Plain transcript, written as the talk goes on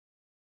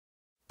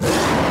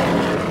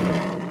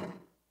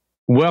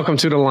Welcome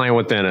to The Lion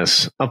Within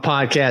Us, a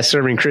podcast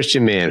serving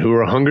Christian men who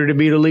are hungry to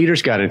be the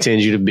leaders God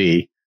intends you to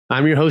be.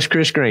 I'm your host,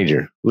 Chris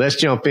Granger. Let's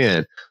jump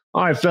in.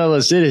 All right,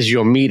 fellas, it is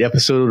your meat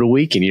episode of the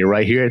week, and you're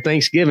right here at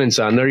Thanksgiving,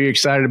 so I know you're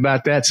excited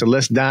about that. So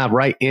let's dive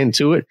right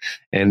into it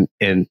and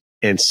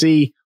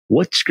see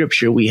what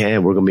scripture we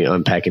have we're going to be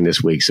unpacking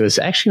this week. So it's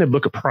actually in the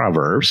book of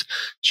Proverbs,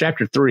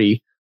 chapter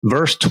 3,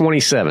 verse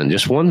 27,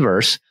 just one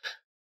verse.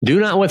 Do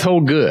not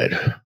withhold good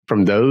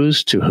from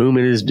those to whom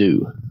it is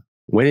due,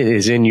 when it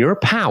is in your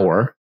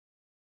power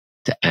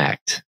to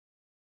act.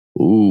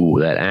 Ooh,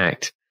 that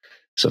act.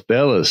 So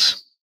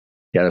fellas,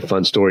 got a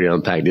fun story to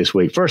unpack this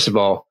week. First of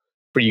all,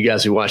 for you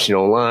guys who are watching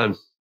online,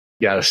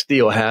 got a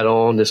steel hat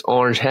on, this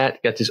orange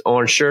hat, got this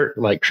orange shirt.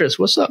 I'm like, Chris,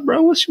 what's up,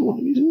 bro?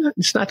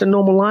 It's not the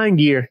normal line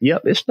gear.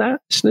 Yep, it's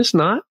not. It's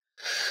not.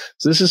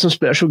 So this is some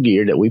special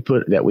gear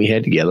that we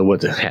had together.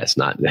 What the hat's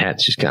not. The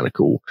hat's just kind of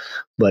cool.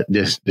 But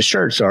the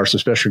shirts are some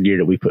special gear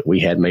that we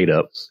had made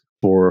up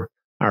for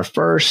our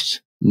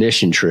first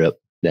mission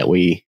trip that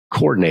we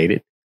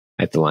coordinated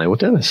at the Lion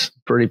Within Us.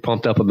 Pretty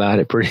pumped up about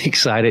it, pretty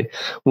excited,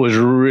 was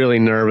really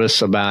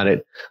nervous about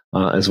it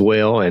as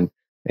well. And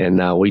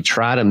we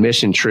tried a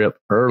mission trip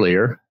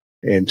earlier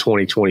in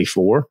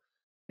 2024,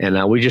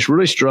 and we just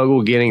really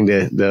struggled getting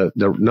the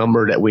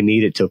number that we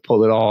needed to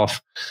pull it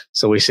off.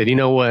 So we said, you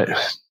know what?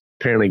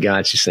 Apparently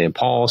God's just saying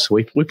pause. So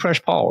we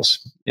pressed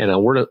pause,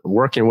 and we're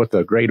working with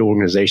a great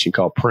organization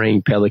called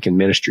Praying Pelican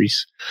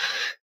Ministries.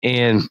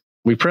 And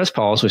we pressed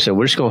pause. We said,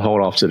 we're just going to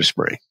hold off to the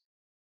spring.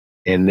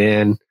 And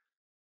then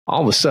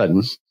all of a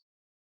sudden,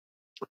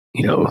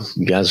 you know,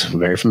 you guys are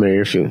very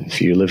familiar if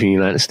you live in the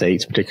United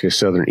States, particularly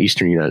southern,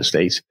 eastern United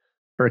States,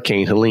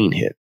 Hurricane Helene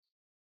hit.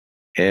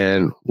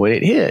 And when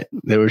it hit,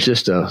 there was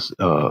just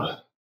a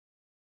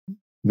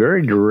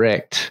very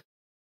direct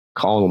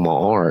call on my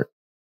heart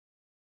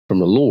from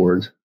the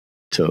Lord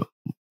to,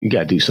 you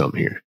got to do something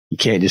here. You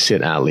can't just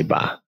sit idly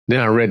by. Then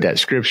I read that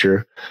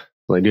scripture,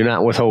 like, do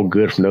not withhold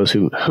good from those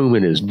whom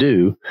it is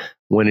due,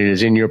 when it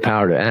is in your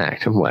power to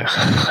act. I'm like,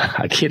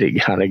 I get it,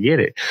 God, I get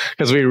it.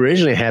 Because we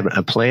originally had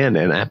a planned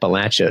an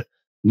Appalachia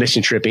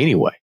mission trip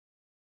anyway.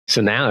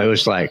 So now it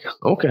was like,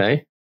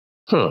 okay,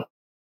 I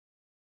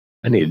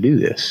need to do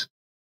this.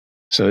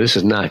 So this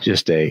is not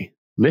just a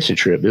mission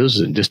trip. It was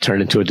just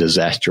turned into a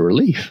disaster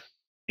relief.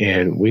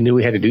 And we knew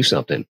we had to do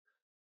something.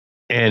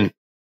 And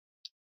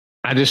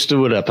I just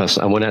stood up.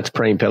 I went out to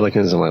Praying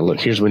Pelicans. I'm like, look,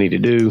 here's what we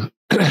need to do.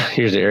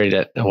 Here's the area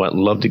that I would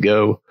love to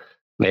go.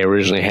 They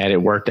originally had it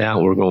worked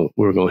out. We're going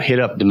to hit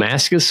up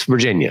Damascus,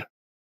 Virginia.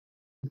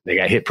 They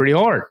got hit pretty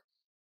hard.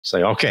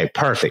 Say, okay,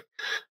 perfect.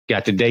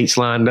 Got the dates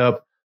lined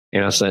up.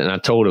 And I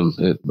told them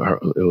it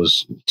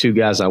was two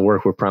guys I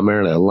work with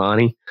primarily,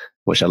 Lonnie,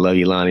 which I love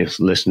you, Lonnie,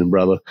 listening,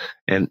 brother,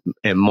 and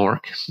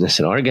Mark. And I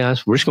said, all right,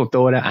 guys, we're just going to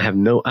throw it out. I have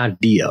no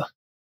idea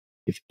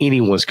if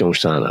anyone's going to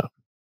sign up.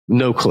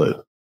 No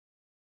clue.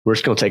 We're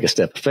just going to take a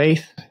step of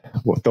faith.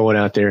 We'll throw it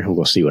out there and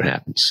we'll see what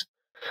happens.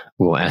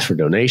 We'll ask for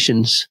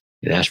donations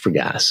and ask for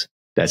guys.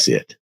 That's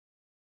it.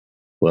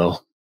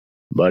 Well,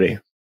 buddy,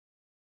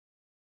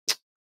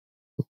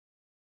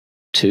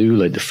 2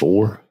 led to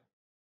 4,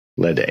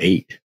 led to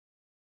 8,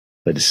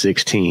 led to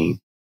 16,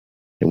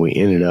 and we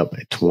ended up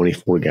at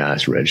 24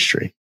 guys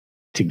registry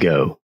to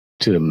go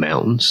to the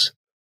mountains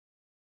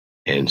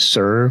and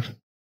serve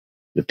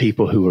the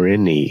people who were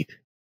in need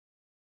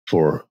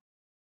for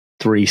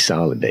 3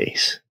 solid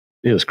days.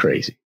 It was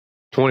crazy.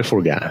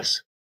 24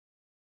 guys.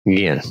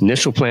 Again,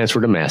 initial plans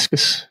for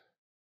Damascus.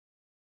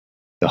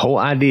 The whole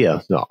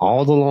idea,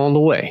 all along the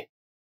way,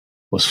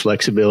 was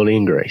flexibility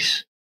and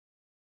grace,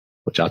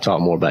 which I'll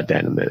talk more about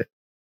that in a minute.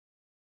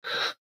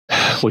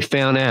 We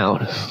found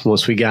out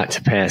once we got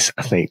to pass,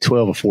 I think,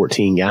 12 or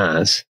 14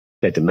 guys,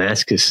 that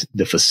Damascus,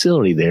 the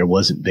facility there,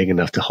 wasn't big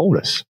enough to hold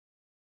us.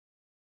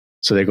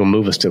 So they're going to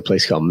move us to a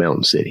place called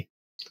Mountain City.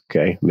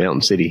 Okay,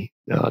 Mountain City,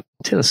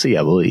 Tennessee,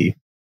 I believe.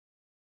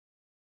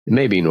 It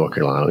may be North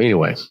Carolina.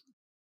 Anyway,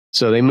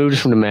 so they moved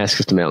us from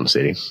Damascus to Mountain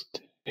City.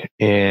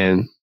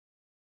 And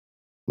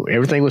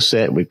everything was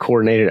set. We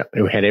coordinated.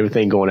 We had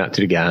everything going out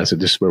to the guys. So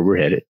this is where we're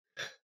headed.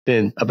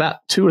 Then about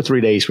 2 or 3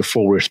 days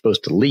before we were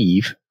supposed to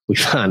leave, we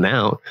find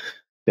out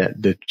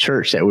that the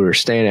church that we were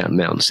staying at in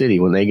Mountain City,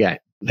 when they got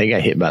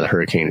hit by the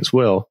hurricane as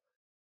well,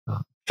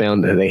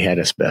 found that they had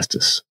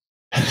asbestos.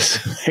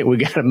 Hey, we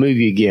got to move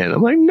you again.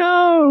 I'm like,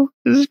 no,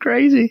 this is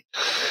crazy.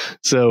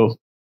 So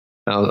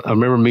I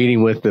remember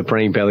meeting with the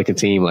Praying Pelican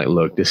team, like,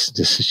 look, this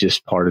is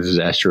just part of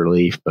disaster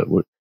relief, but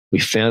we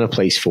found a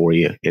place for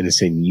you, and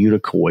it's in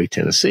Unicoi,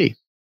 Tennessee.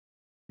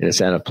 And it's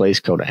at a place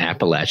called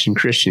Appalachian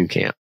Christian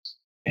Camp.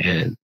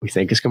 And we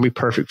think it's going to be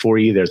perfect for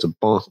you. There's a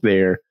bunk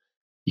there.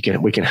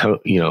 We can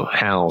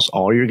house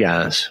all your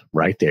guys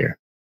right there.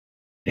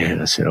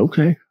 And I said,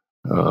 okay,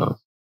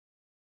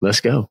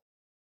 let's go.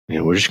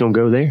 And we're just going to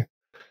go there.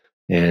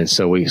 And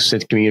so we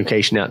sent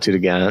communication out to the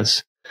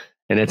guys.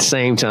 And at the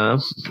same time,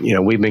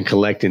 we've been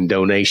collecting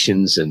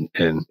donations and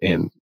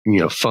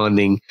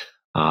funding.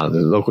 The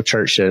local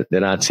church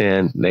that I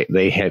attend,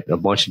 they had a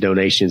bunch of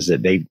donations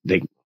that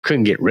they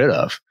couldn't get rid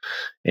of.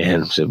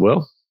 And I said,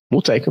 well,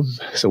 we'll take them.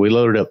 So we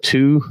loaded up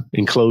 2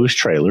 enclosed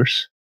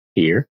trailers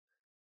here.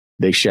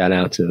 Big shout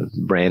out to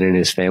Brandon and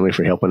his family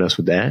for helping us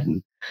with that,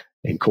 and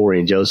Corey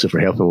and Joseph for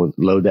helping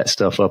load that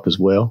stuff up as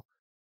well.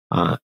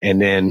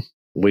 And then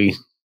we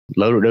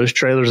loaded those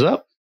trailers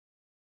up,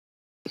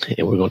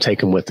 and we're going to take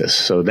them with us.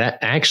 So that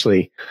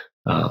actually,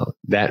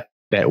 that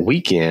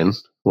weekend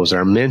was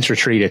our men's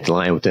retreat at the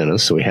Lion Within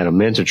Us. So we had a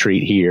men's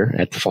retreat here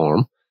at the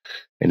farm,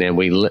 and then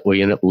we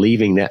ended up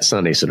leaving that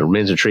Sunday. So the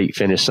men's retreat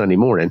finished Sunday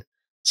morning.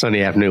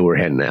 Sunday afternoon, we're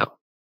heading out.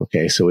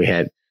 Okay, so we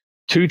had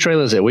 2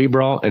 trailers that we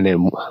brought, and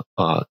then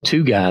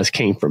 2 guys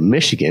came from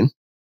Michigan.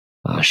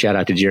 Shout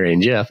out to Jerry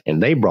and Jeff,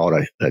 and they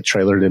brought a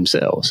trailer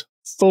themselves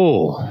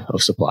full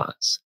of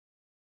supplies.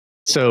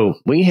 So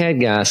we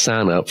had guys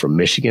sign up from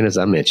Michigan, as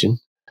I mentioned,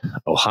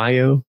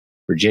 Ohio,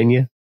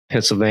 Virginia,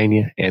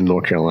 Pennsylvania, and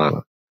North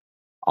Carolina.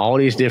 All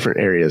these different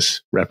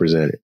areas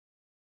represented.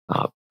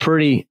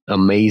 Pretty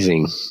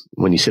amazing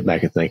when you sit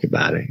back and think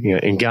about it. You know,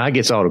 and God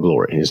gets all the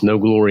glory. There's no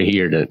glory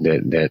here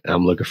that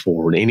I'm looking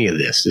forward to any of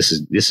this.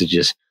 This is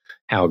just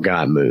how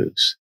God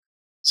moves.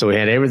 So we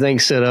had everything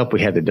set up. We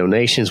had the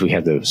donations. We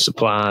had the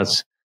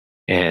supplies.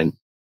 And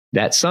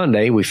that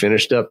Sunday, we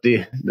finished up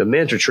the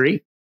men's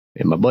retreat.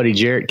 And my buddy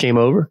Jarrett came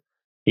over.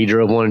 He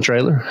drove one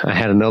trailer. I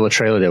had another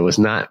trailer that was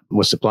not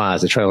with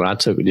supplies. The trailer I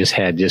took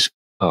had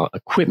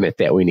equipment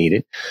that we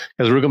needed,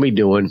 because we're going to be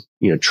doing,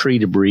 tree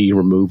debris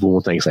removal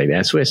and things like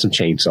that. So we had some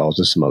chainsaws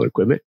and some other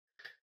equipment,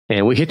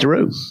 and we hit the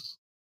road.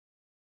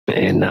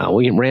 And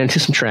we ran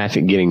into some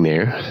traffic getting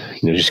there,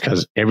 just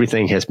because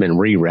everything has been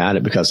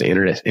rerouted because the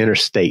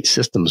interstate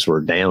systems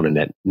were down in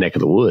that neck of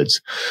the woods.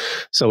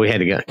 So we had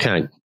to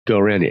kind of go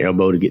around the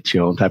elbow to get to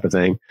your own type of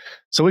thing.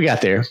 So we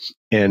got there,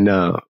 and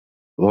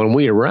when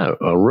we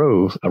arrived,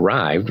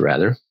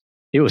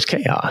 it was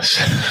chaos.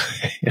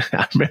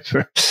 I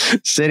remember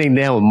sitting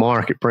down with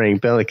Mark at Praying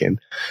Pelican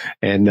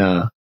and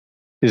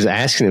just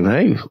asking him,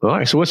 "Hey, all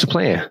right, so what's the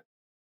plan?"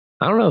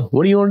 "I don't know.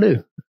 What do you want to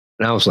do?"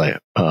 And I was like,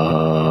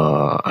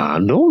 I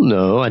don't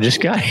know. I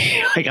just got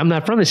here. I'm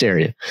not from this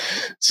area.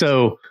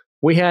 So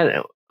we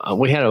had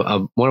one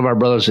of our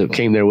brothers that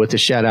came there with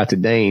us. Shout out to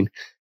Dane.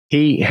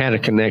 He had a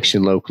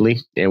connection locally,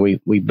 and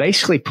we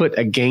basically put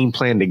a game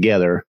plan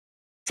together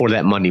for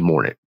that Monday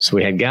morning. So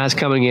we had guys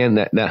coming in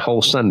that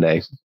whole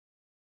Sunday.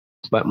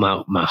 But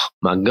my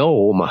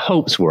goal, my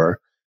hopes were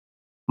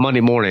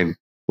Monday morning,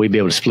 we'd be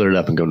able to split it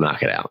up and go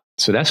knock it out.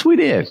 So that's what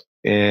we did.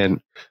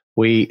 And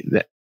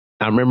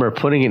I remember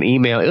putting an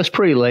email. It was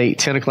pretty late,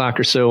 10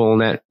 o'clock or so on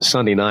that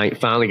Sunday night.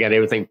 Finally got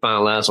everything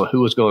finalized on who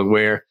was going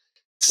where.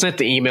 Sent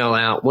the email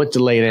out, went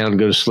to lay down and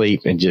go to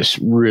sleep, and just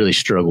really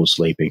struggled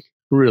sleeping.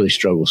 Because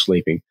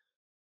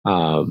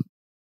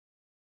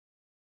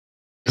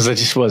I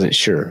just wasn't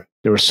sure.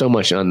 There was so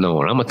much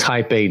unknown. I'm a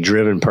type A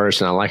driven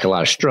person. I like a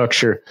lot of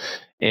structure.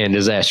 And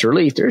disaster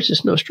relief, there's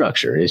just no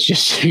structure. It's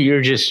just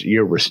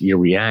you're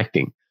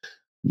reacting.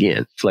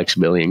 Again,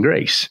 flexibility and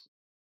grace.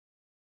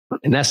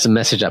 And that's the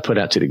message I put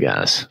out to the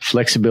guys.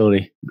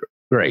 Flexibility,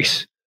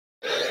 grace.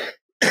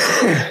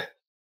 I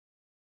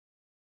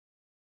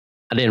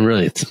didn't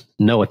really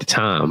know at the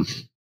time,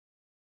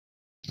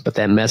 but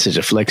that message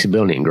of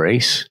flexibility and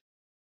grace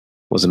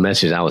was a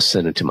message I was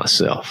sending to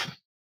myself.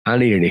 I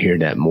needed to hear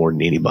that more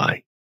than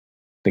anybody.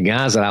 The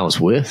guys that I was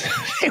with,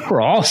 they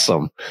were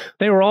awesome.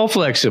 They were all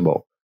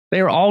flexible.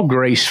 They were all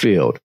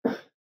grace-filled.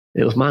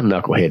 It was my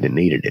knucklehead that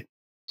needed it.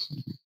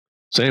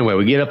 So anyway,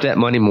 we get up that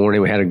Monday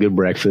morning. We had a good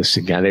breakfast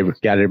and got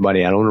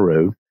everybody out on the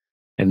road.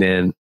 And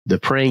then the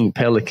Praying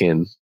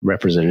Pelican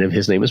representative,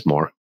 his name is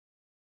Mark,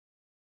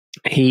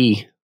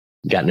 he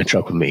got in the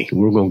truck with me. We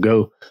were going to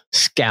go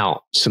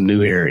scout some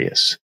new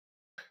areas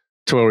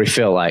to where we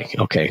felt like,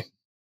 okay,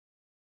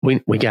 we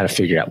got to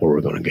figure out where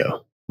we're going to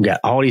go. We got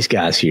all these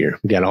guys here.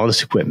 We got all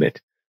this equipment.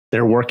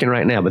 They're working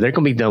right now, but they're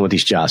going to be done with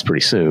these jobs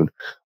pretty soon.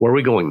 Where are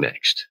we going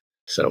next?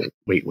 So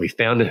we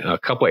found a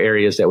couple of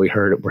areas that we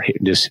heard were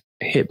just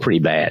hit pretty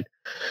bad.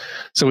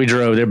 So we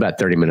drove. They're about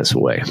 30 minutes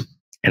away.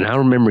 And I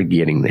remember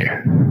getting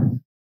there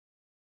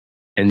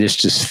and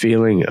this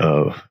feeling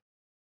of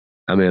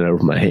I'm in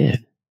over my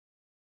head.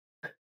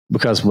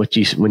 Because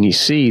when you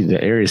see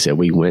the areas that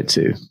we went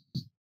to,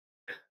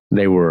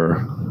 they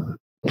were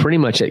pretty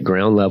much at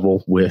ground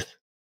level with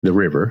the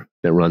river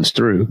that runs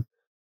through.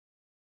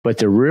 But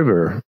the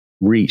river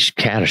reached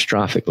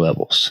catastrophic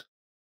levels.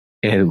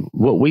 And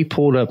what we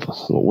pulled up,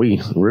 what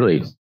we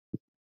really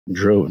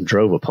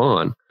drove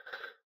upon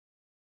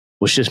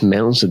was just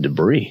mountains of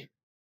debris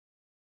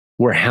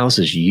where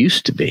houses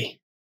used to be.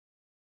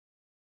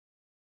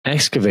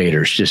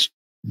 Excavators just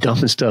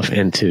dumping stuff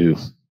into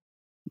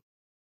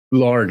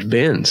large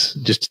bins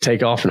just to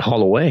take off and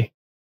haul away.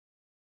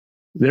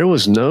 There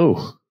was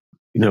no,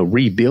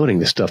 rebuilding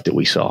the stuff that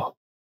we saw.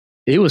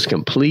 It was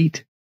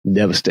complete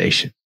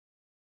devastation.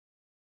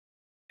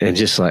 And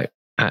just like,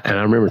 I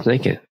remember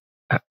thinking,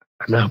 I'm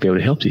not going to be able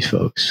to help these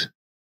folks.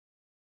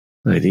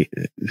 Like,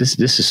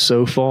 this is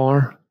so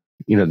far.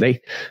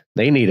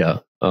 They need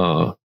a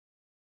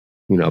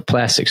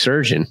plastic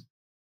surgeon.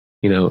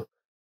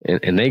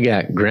 And they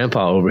got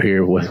Grandpa over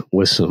here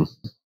with some,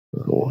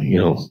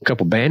 a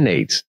couple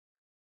Band-Aids.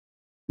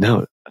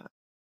 no,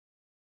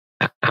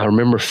 I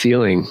remember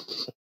feeling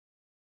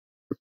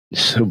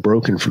so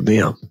broken for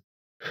them,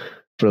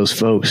 for those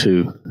folks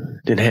who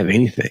didn't have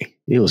anything.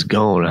 It was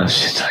gone. I was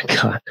just like,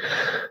 God,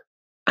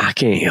 I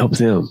can't help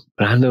them,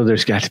 but I know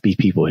there's got to be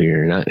people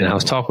here. And I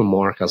was talking to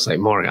Mark. I was like,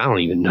 Mark, I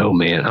don't even know,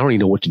 man. I don't even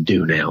know what to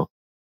do now.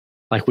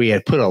 Like, we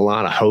had put a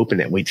lot of hope in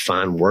that we'd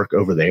find work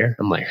over there.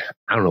 I'm like,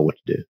 I don't know what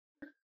to do.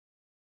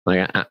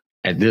 Like,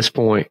 at this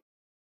point,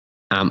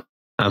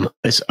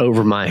 it's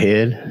over my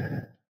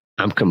head.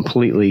 I'm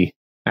completely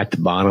at the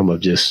bottom of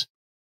just,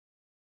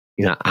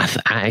 I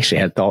actually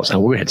had thoughts, we're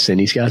going to have to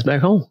send these guys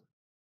back home.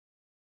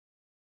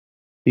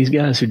 These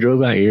guys who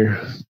drove out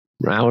here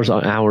hours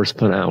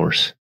upon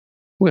hours,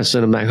 we're going to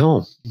send them back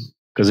home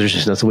because there's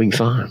just nothing we can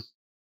find.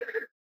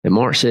 And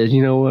Mark said,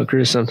 you know what,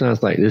 Chris,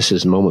 sometimes like this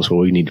is moments where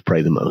we need to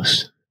pray the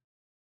most.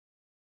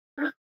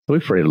 So we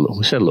prayed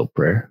we said a little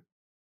prayer.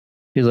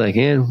 He's like,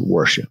 and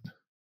worship.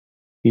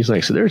 He's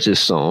like, so there's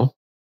this song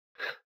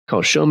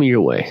called Show Me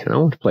Your Way. And I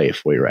want to play it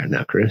for you right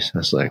now, Chris. I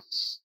was like,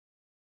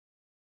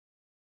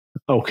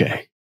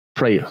 okay,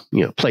 play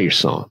your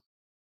song.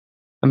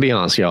 I'll be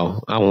honest,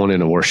 y'all, I wasn't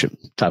in a worship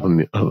type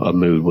of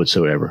mood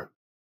whatsoever.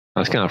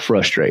 I was kind of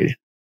frustrated.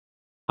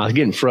 I was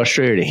getting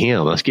frustrated at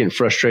him. I was getting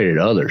frustrated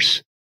at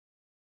others.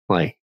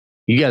 Like,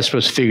 you guys are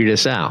supposed to figure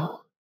this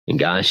out. And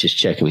God's just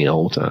checking me the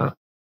whole time.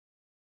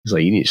 He's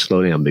like, you need to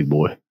slow down, big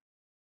boy.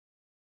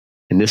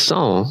 And this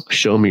song,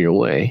 Show Me Your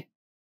Way,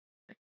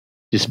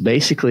 just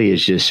basically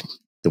is just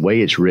the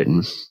way it's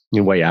written,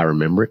 the way I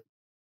remember it.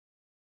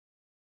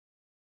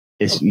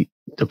 It's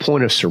the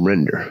point of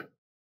surrender,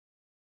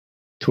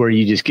 to where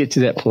you just get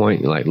to that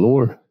point, you're like,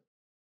 Lord,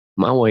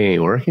 my way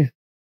ain't working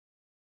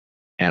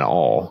at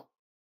all.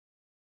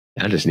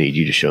 I just need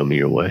you to show me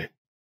your way.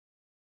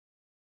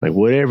 Like,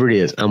 whatever it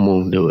is, I'm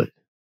going to do it.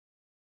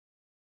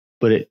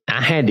 But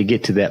I had to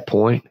get to that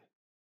point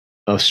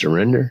of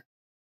surrender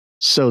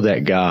so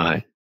that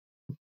God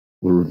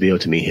would reveal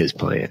to me his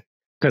plan.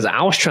 Because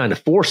I was trying to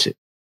force it.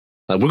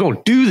 Like, we're going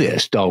to do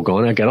this,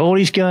 doggone. I got all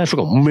these guys.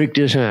 We're going to make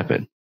this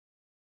happen.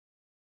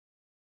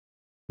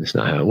 That's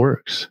not how it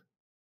works.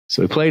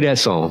 So we played that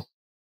song.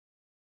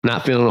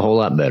 Not feeling a whole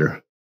lot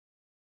better.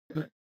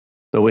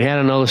 But we had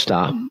another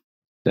stop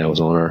that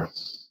was on our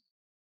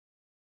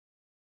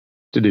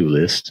to-do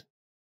list.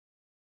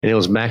 And it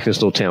was back in this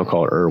little town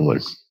called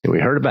Irwin. And we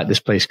heard about this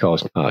place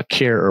called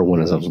Care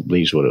Irwin, as I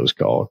believe is what it was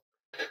called.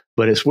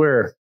 But it's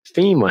where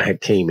FEMA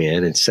had came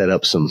in and set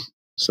up some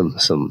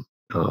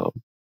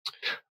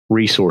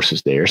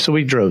resources there. So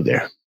we drove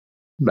there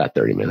about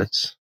 30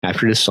 minutes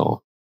after this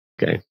song.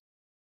 Okay.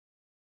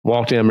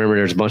 Walked in. I remember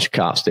there's a bunch of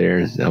cops there.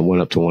 And I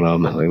went up to one of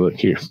them. I was like, look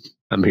here,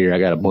 I'm here. I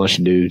got a bunch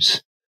of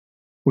dudes.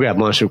 We got a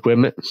bunch of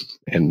equipment,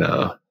 and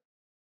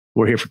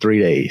we're here for 3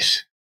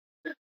 days.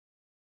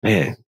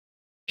 Man,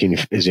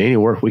 is there any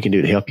work we can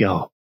do to help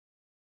y'all?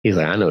 He's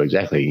like, I know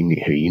exactly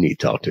who you need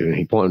to talk to. And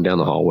he pointed down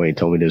the hallway and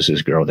told me there's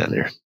this girl down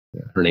there.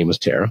 Her name was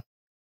Tara.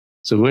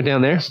 So we went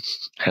down there,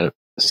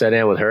 sat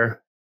down with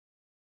her,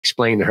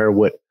 explained to her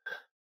what,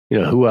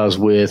 who I was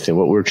with and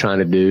what we were trying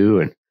to do.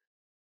 And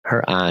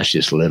her eyes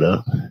just lit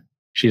up.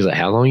 She's like,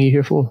 how long are you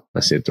here for?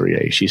 I said 3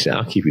 days. She said,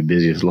 I'll keep you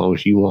busy as long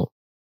as you want.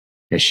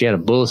 And she had a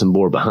bulletin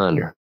board behind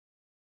her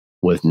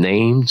with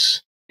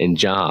names and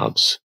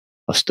jobs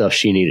of stuff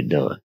she needed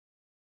done.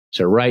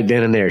 So right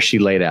then and there, she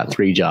laid out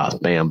 3 jobs.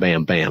 Bam,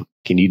 bam, bam.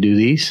 Can you do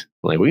these?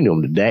 I'm like, we can do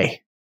them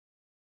today.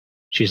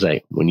 She's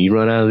like, when you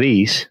run out of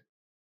these,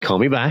 call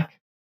me back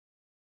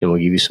and we'll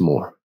give you some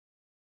more.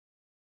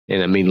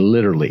 And I mean,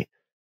 literally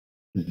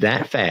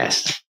that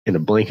fast, in the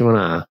blink of an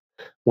eye,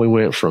 we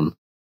went from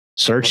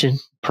searching,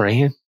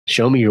 praying,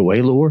 show me your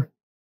way, Lord,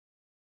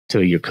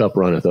 till your cup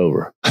runneth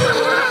over.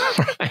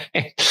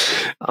 Right?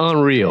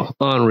 Unreal.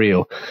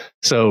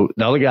 So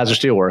the other guys are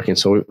still working.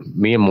 So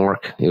me and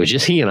Mark, it was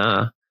just he and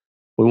I.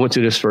 We went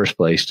to this first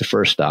place, the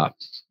first stop.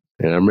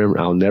 And I remember,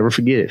 I'll never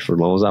forget it for as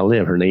long as I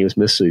live. Her name was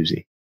Miss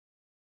Susie.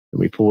 And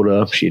we pulled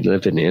up. She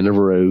lived at the end of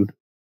a road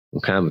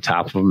on kind of the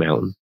top of a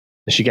mountain.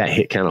 And she got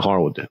hit kind of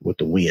hard with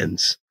the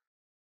winds.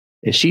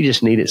 And she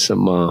just needed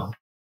some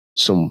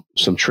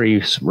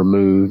trees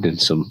removed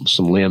and some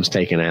limbs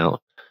taken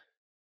out.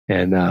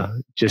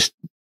 And just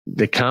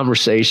the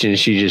conversation,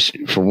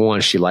 for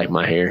one, she liked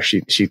my hair.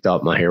 She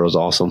thought my hair was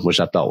awesome,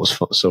 which I thought was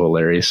so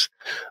hilarious.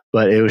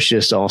 But it was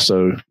just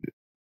also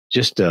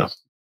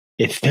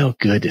it felt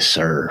good to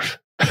serve.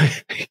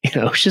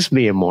 It's just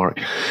me and Mark.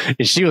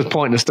 And she was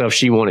pointing to stuff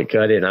she wanted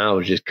cut in. I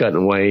was just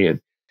cutting away. And,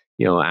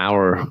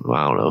 hour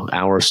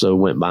or so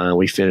went by and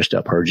we finished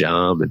up her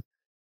job. And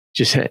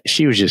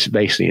she was just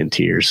basically in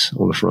tears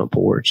on the front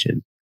porch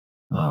and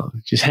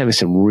just having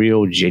some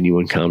real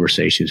genuine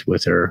conversations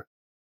with her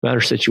about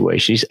her situation.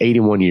 She's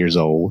 81 years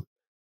old.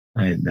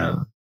 And,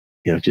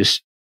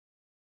 it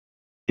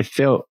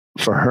felt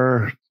for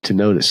her to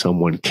know that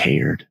someone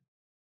cared.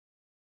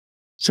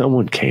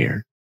 Someone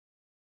cared.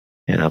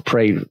 And I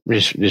prayed,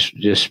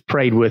 just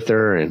prayed with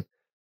her, and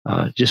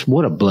just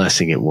what a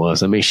blessing it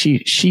was. I mean,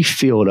 she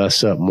filled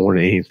us up more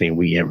than anything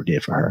we ever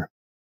did for her.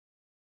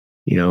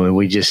 And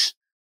we just,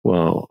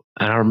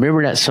 I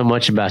remember that so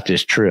much about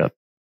this trip.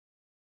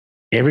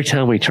 Every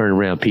time we turned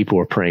around, people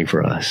were praying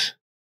for us.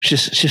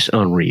 It's just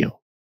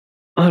unreal.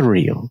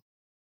 Unreal.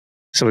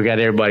 So we got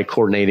everybody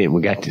coordinated and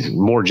we got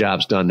more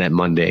jobs done that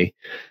Monday.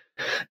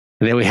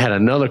 And then we had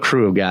another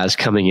crew of guys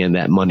coming in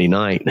that Monday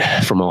night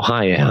from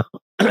Ohio,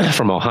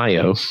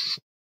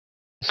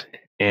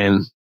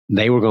 and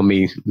they were going to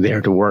be there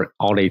to work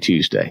all day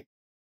Tuesday.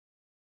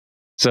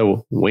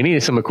 So we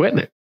needed some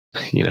equipment.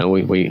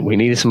 We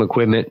needed some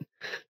equipment.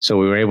 So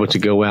we were able to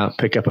go out,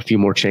 pick up a few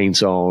more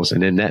chainsaws.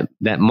 And then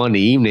that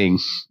Monday evening,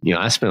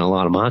 I spent a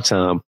lot of my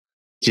time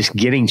just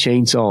getting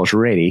chainsaws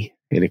ready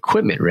and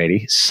equipment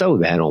ready so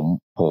that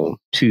on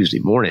Tuesday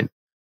morning,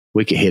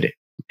 we could hit it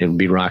and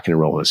be rocking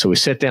and rolling. So we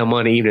sat down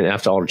Monday evening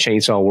after all the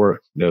chainsaw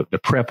work, the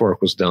prep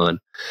work was done,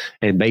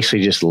 and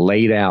basically just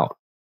laid out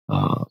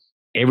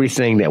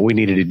everything that we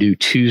needed to do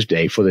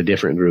Tuesday for the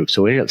different groups.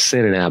 So we ended up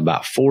sending out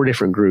about 4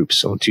 different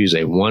groups on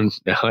Tuesday.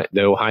 The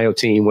Ohio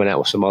team went out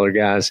with some other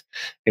guys,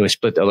 and we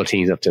split the other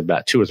teams up to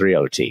about 2 or 3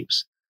 other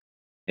teams.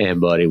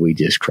 And buddy, we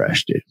just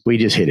crushed it. We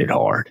just hit it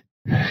hard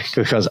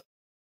because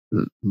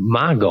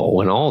my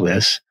goal in all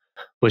this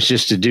was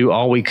just to do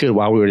all we could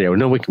while we were there.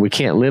 No, we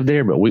can't live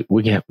there, but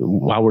we can,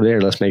 while we're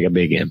there, let's make a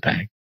big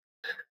impact.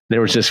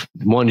 There was just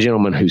one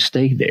gentleman who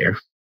stayed there,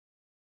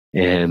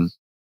 and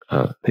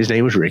his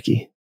name was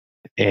Ricky,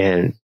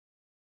 and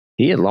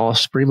he had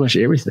lost pretty much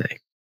everything,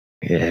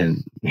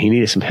 and he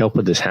needed some help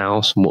with his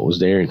house and what was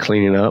there and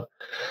cleaning up.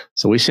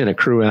 So we sent a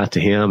crew out to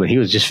him, and he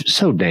was just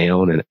so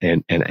down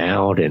and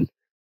out, and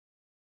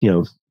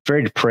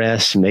very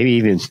depressed, maybe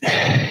even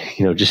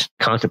just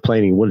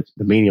contemplating what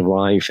the meaning of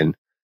life. And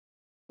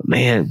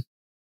man,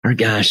 our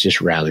guys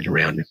just rallied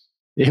around him.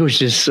 It was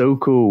just so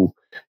cool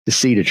to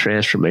see the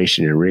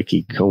transformation in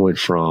Ricky going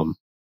from,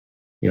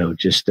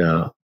 just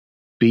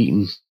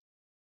beaten,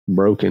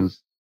 broken,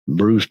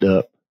 bruised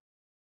up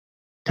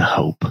to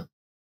hope.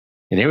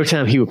 And every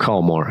time he would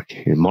call Mark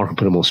and Mark would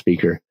put him on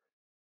speaker,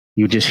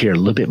 you would just hear a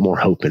little bit more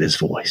hope in his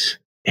voice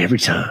every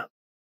time.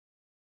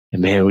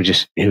 And man,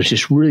 it was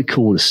just really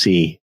cool to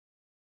see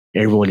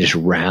everyone just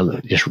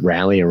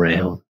rally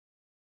around.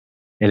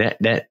 And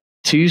that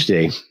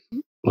Tuesday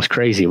was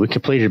crazy. We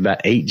completed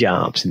about 8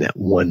 jobs in that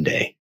one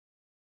day.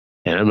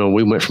 And I remember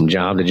we went from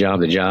job to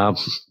job to job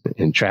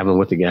and traveling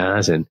with the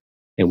guys, and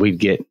we'd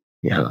get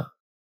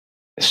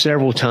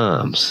several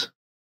times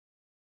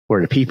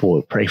where the people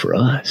would pray for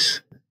us,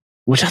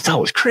 which I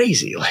thought was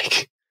crazy.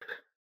 Like,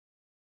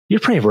 you're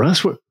praying for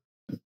us.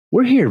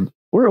 We're here.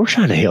 We're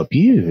trying to help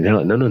you. And they're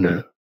like,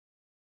 no.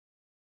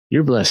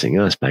 You're blessing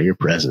us by your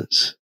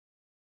presence.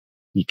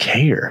 You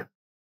care.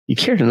 You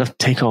cared enough to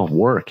take off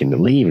work and to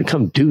leave and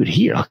come do it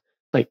here.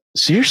 Like,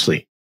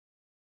 seriously,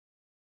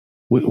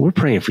 we're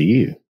praying for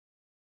you.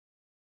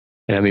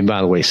 And I mean,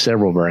 by the way,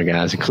 several of our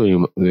guys,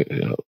 including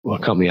a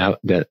company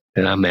that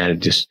I'm at,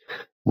 just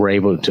were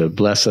able to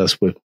bless us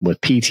with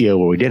PTO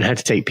where we didn't have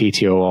to take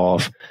PTO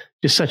off.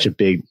 Just such a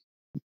big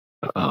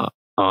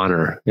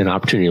honor and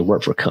opportunity to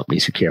work for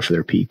companies who care for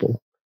their people.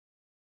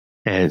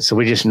 And so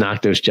we just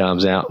knocked those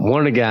jobs out. One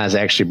of the guys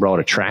actually brought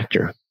a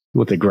tractor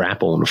with a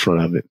grapple on the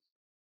front of it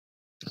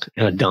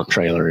and a dump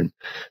trailer. And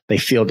they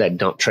filled that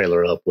dump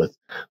trailer up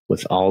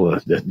with all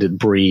the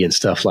debris and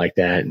stuff like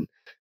that, and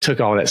took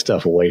all that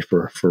stuff away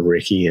for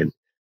Ricky. And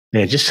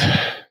man, just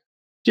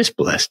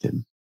blessed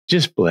him.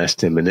 Just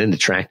blessed him. And then the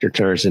tractor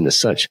turns into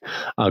such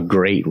a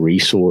great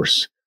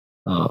resource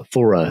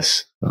for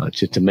us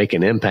to make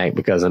an impact,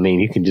 because I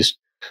mean, you can just,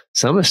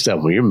 some of the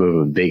stuff when you're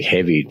moving big,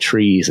 heavy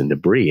trees and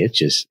debris,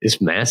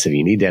 it's massive.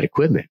 You need that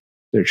equipment.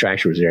 The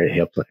tractor was there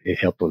to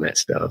help on that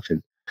stuff.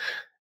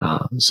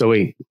 And so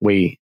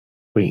we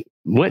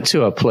went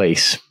to a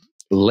place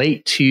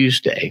late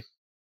Tuesday.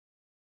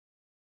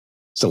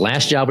 It's the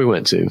last job we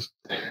went to,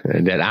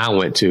 and that I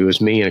went to. It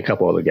was me and a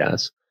couple other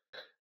guys.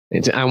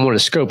 And I wanted to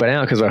scope it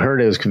out because I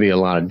heard it was going to be a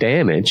lot of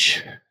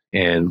damage,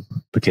 and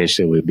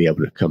potentially we'd be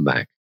able to come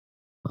back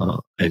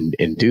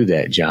and do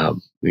that job,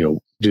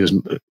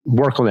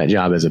 work on that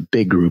job as a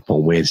big group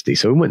on Wednesday.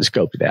 So we went and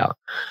scoped it out.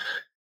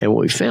 And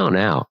what we found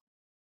out,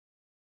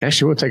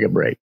 actually, we'll take a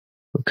break.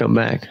 We'll come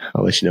back.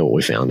 I'll let you know what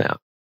we found out.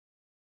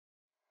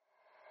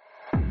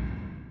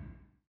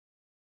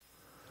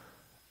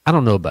 I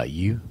don't know about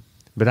you,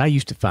 but I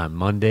used to find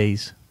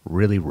Mondays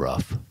really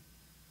rough.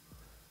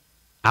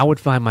 I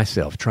would find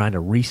myself trying to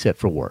reset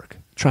for work,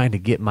 trying to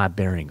get my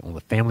bearing on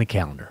the family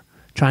calendar,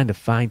 trying to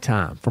find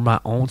time for my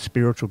own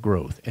spiritual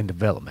growth and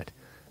development.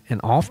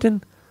 And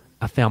often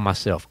I found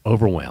myself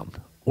overwhelmed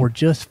or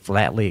just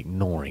flatly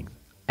ignoring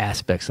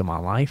aspects of my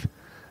life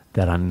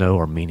that I know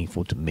are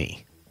meaningful to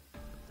me.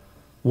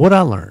 What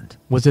I learned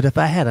was that if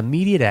I had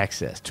immediate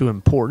access to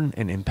important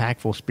and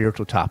impactful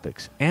spiritual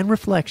topics and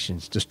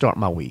reflections to start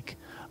my week,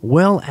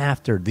 well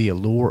after the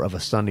allure of a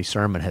Sunday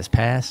sermon has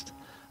passed,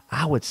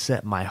 I would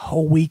set my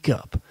whole week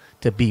up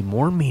to be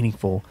more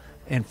meaningful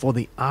and for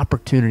the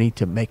opportunity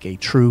to make a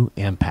true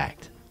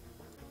impact.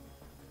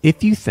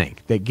 If you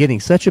think that getting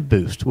such a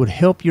boost would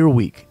help your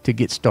week to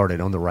get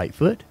started on the right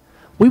foot,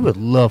 we would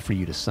love for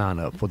you to sign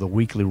up for the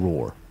Weekly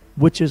Roar,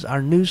 which is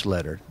our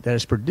newsletter that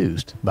is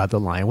produced by the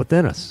Lion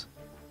Within Us.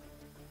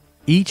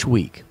 Each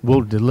week,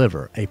 we'll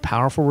deliver a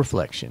powerful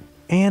reflection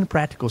and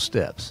practical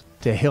steps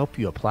to help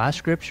you apply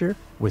Scripture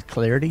with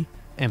clarity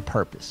and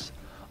purpose,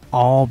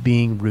 all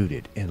being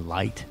rooted in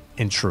light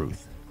and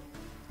truth.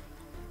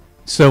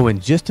 So in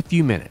just a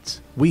few minutes,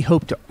 we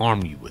hope to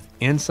arm you with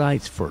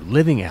insights for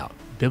living out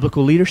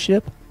biblical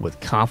leadership with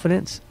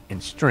confidence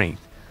and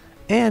strength,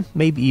 and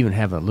maybe even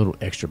have a little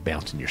extra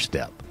bounce in your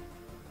step.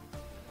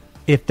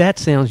 If that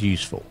sounds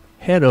useful,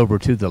 head over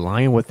to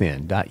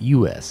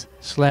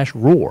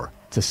thelionwithin.us/roar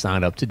to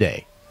sign up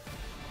today.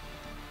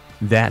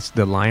 That's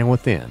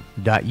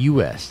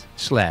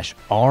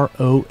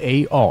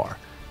thelionwithin.us/ROAR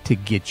to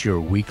get your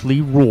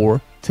weekly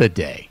roar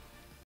today.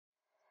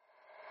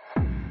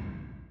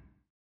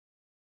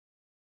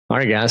 All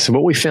right, guys. So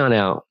what we found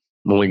out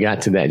when we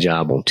got to that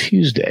job on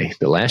Tuesday,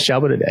 the last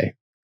job of the day,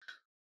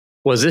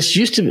 was this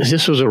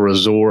was a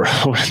resort,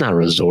 or not a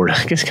resort,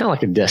 I guess kind of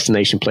like a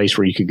destination place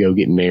where you could go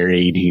get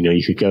married. You know,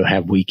 you could go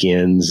have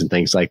weekends and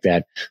things like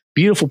that.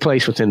 Beautiful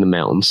place within the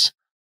mountains.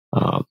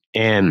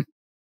 And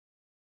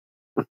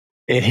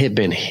it had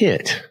been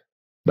hit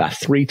by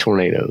 3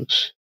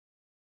 tornadoes.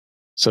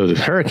 So the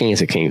hurricanes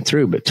that came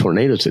through, but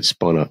tornadoes had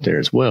spun up there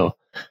as well.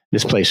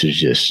 This place was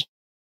just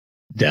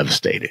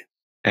devastated.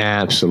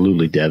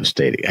 Absolutely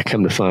devastated. I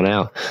come to find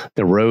out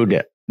the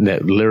road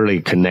that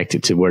literally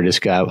connected to where this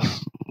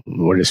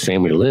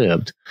family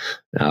lived,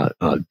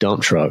 a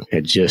dump truck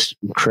had just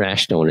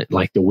crashed on it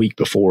like the week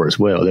before as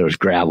well. There was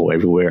gravel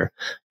everywhere.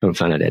 Come to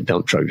find out that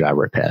dump truck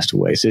driver had passed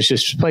away. So it's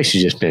just, the place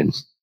has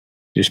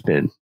just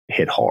been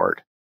hit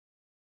hard.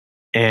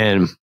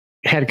 And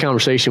had a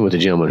conversation with the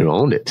gentleman who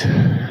owned it,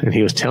 and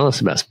he was telling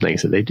us about some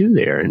things that they do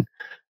there,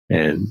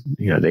 and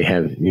you know, they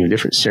have, you know,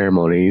 different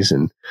ceremonies,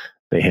 and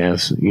they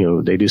have, you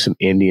know, they do some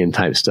Indian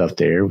type stuff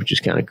there, which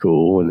is kind of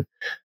cool. And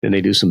then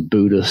they do some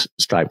Buddhist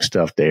type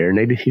stuff there.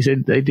 And he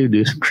said they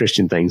do some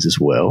Christian things as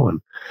well.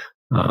 And,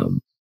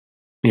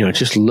 you know,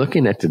 just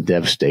looking at the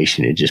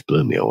devastation, it just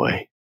blew me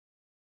away.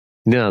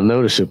 And then I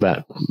noticed about,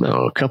 I don't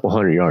know, a couple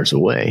hundred yards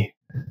away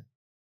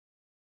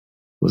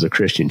was a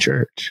Christian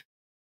church.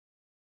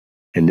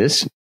 And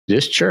this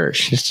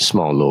church, just a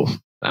small little,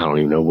 I don't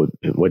even know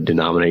what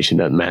denomination,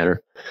 doesn't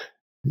matter.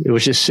 It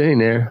was just sitting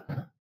there.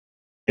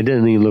 It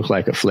didn't even look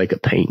like a flake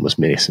of paint was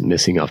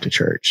missing off the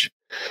church.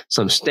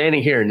 So I'm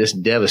standing here in this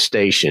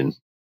devastation.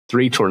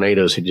 3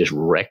 tornadoes had just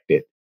wrecked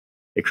it.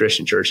 The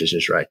Christian church is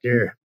just right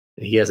there.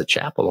 And he has a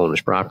chapel on his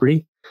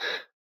property.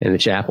 And the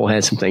chapel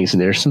had some things in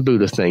there, some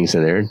Buddha things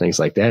in there and things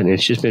like that. And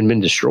it's just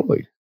been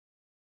destroyed.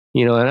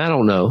 You know, and I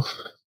don't know.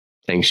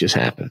 Things just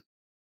happen.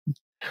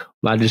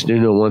 But I just do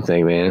know one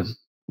thing, man.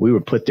 We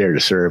were put there to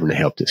serve and to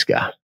help this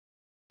guy.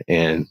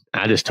 And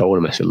I just told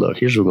him, I said, look,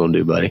 here's what we're going to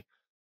do, buddy.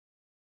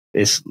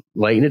 It's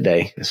late in the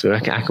day, so I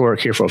can work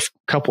here for a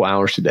couple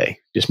hours today,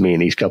 just me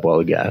and these couple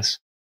other guys.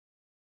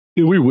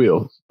 And we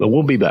will, but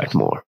we'll be back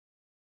tomorrow.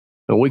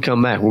 When we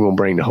come back, we're going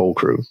to bring the whole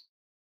crew.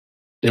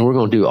 And we're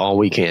going to do all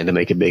we can to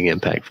make a big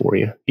impact for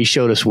you. He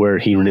showed us where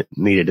he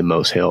needed the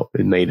most help.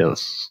 It made the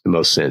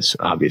most sense,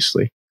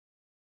 obviously.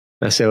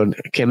 I said,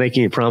 I can't make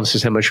any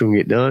promises how much we can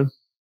get done,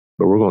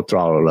 but we're going to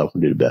throttle it up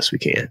and do the best we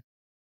can.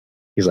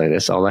 He's like,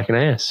 that's all I can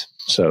ask.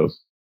 So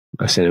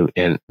I said,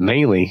 and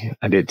mainly,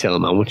 I did tell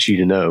him, I want you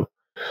to know,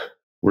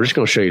 we're just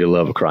going to show you the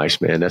love of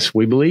Christ, man. That's what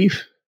we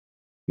believe.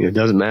 You know, it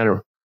doesn't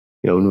matter.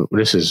 You know,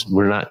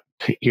 we're not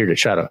here to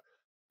try to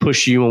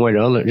push you one way or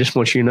the other. I just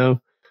want you to know,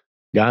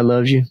 God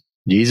loves you.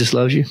 Jesus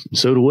loves you. And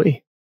so do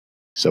we.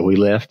 So we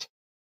left.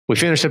 We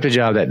finished up the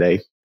job that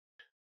day,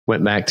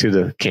 went back to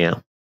the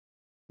camp,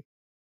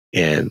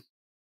 and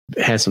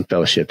had some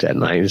fellowship that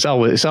night. It's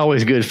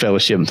always good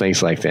fellowship and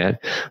things like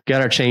that.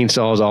 Got our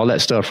chainsaws, all that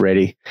stuff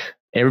ready.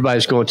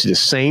 Everybody's going to the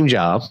same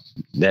job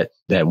that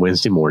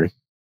Wednesday morning.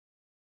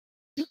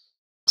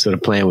 So the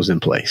plan was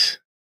in place.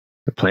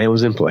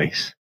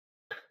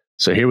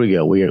 So here we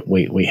go.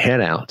 We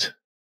head out,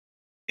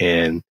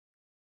 and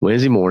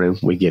Wednesday morning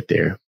we get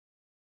there,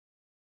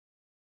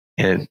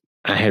 and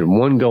I had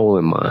one goal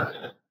in mind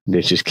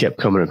that just kept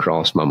coming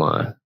across my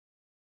mind,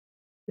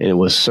 and it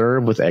was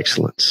serve with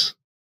excellence.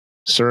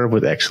 Serve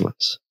with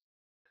excellence.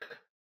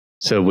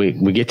 So we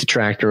get the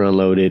tractor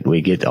unloaded.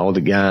 We get all the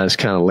guys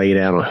kind of laid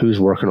out on who's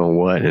working on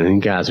what. And then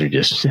guys are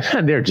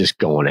they're just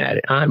going at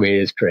it. I mean,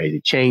 it's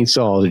crazy.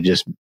 Chainsaws are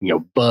just, you know,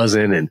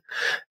 buzzing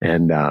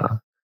and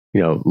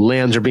you know,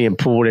 limbs are being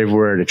pulled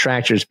everywhere. The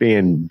tractor's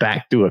being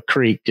backed through a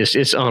creek. Just,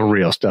 it's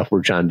unreal stuff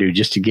we're trying to do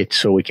just to get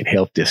so we can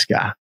help this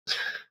guy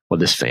or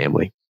this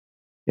family.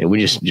 And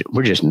we're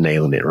just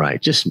nailing it, right?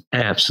 Just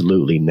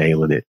absolutely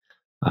nailing it.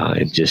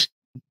 And just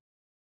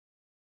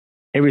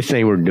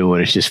everything we're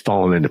doing is just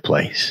falling into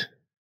place.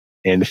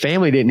 And the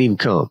family didn't even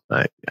come.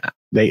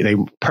 They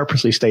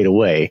purposely stayed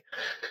away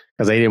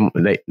because they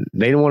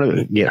didn't want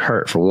to get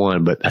hurt, for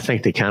one. But I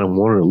think they kind of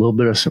wanted a little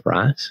bit of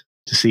surprise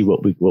to see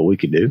what we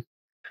could do.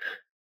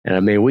 And I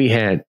mean, we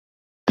had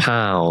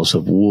piles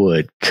of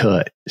wood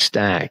cut,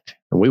 stacked,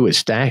 and we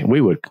would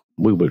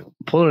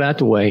pull it out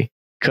the way,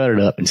 cut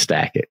it up, and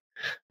stack it.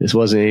 This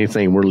wasn't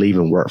anything we're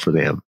leaving work for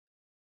them.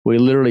 We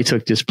literally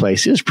took this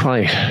place. It was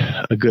probably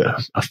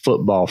a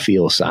football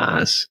field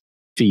size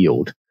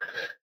field.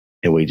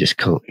 And we just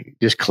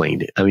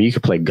cleaned it. I mean, you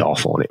could play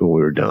golf on it when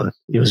we were done.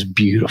 It was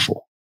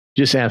beautiful,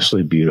 just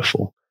absolutely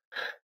beautiful.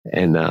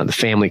 And the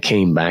family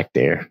came back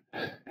there,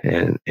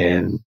 and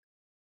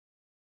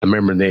I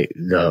remember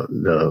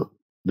the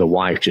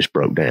wife just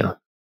broke down.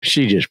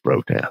 She just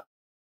broke down.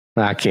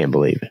 I can't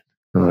believe it.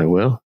 I'm like,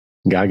 well,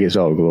 God gets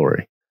all the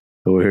glory,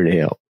 but we're here to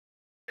help.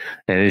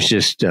 And it's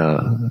just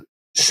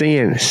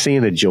seeing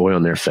the joy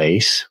on their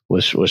face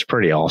was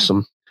pretty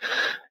awesome.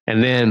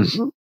 And then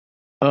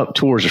up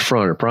towards the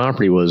front of the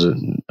property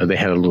they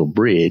had a little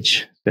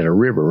bridge that a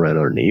river ran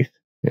underneath,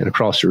 and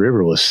across the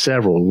river was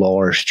several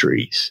large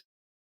trees.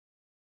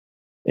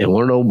 And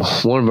one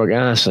of our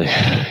guys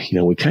said,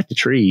 we cut the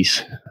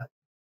trees.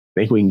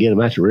 Think we can get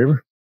them out the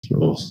river?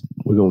 Well,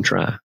 we're going to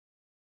try,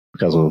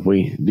 because if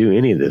we do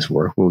any of this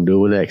work, we're going to do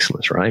it with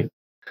excellence, right?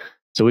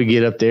 So we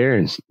get up there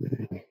and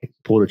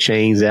pull the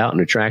chains out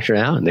and the tractor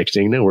out. And next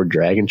thing you know, we're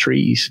dragging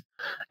trees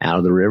out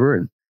of the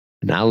river.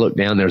 And I look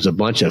down, there's a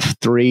bunch of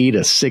 3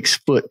 to 6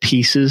 foot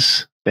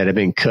pieces that have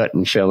been cut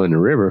and fell in the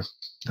river.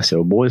 I said,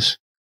 well, boys,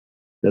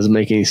 doesn't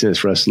make any sense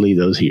for us to leave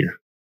those here.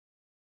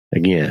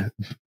 Again,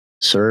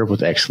 serve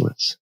with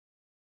excellence.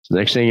 So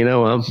next thing you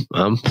know,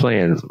 I'm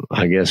playing,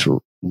 I guess,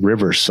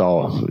 river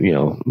saw,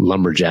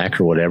 lumberjack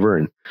or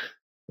whatever.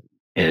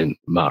 And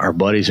our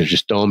buddies are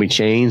just throwing me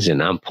chains,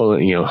 and I'm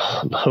pulling,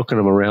 hooking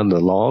them around the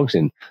logs,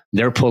 and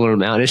they're pulling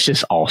them out. It's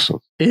just awesome.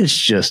 It's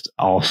just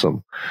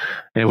awesome.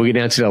 And we get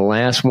down to the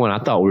last one. I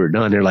thought we were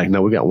done. They're like,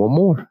 no, we got one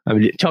more. I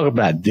mean, talk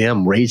about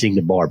them raising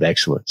the bar of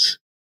excellence.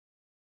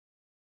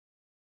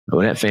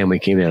 When that family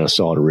came down and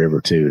saw the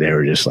river too, they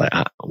were just like,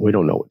 we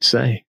don't know what to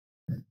say.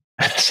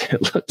 I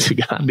said, look, to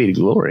God be the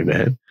glory,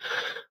 man.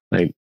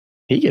 Like,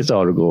 he gets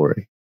all the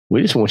glory.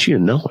 We just want you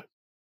to know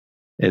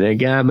it. And that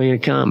guy made a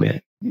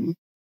comment.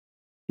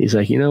 He's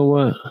like, you know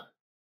what?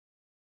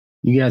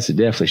 You guys have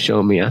definitely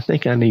shown me. I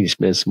think I need to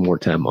spend some more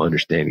time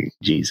understanding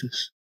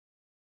Jesus.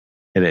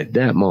 And at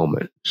that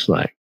moment, it's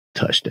like,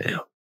 touchdown.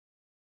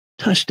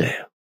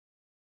 Touchdown.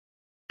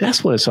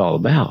 That's what it's all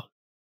about.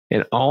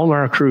 And all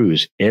our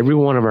crews, every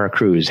one of our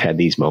crews had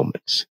these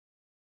moments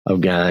of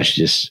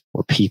guys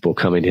or people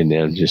coming in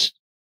them, just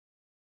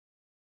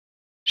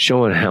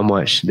showing how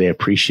much they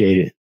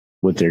appreciated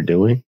what they're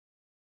doing,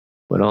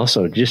 but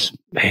also just,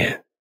 man,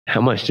 how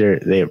much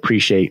they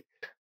appreciate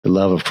the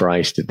love of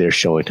Christ that they're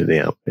showing to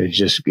them.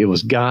 It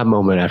was God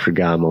moment after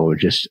God moment,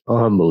 just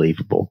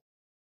unbelievable.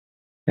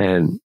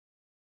 And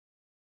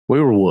we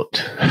were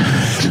whooped.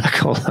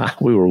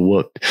 We were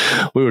whooped.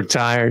 We were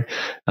tired.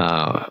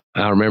 I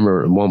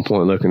remember at one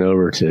point looking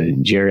over to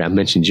Jerry. I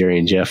mentioned Jerry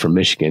and Jeff from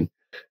Michigan.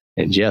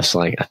 And Jeff's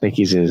I think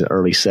he's in his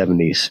early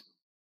 70s.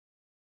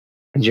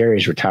 And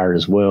Jerry's retired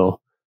as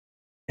well.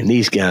 And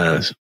these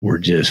guys were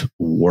just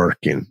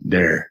working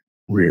their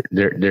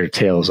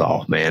tails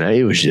off, man.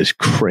 It was just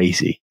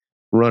crazy.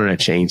 Running a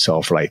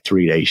chainsaw for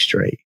 3 days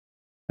straight.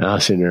 And I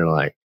was sitting there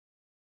like,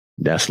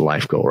 that's the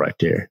life goal right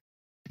there.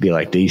 To be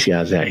like these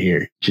guys out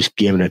here, just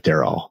giving it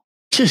their all.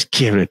 Just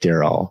giving it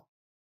their all.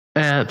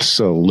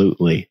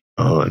 Absolutely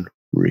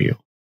unreal.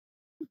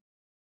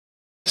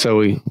 So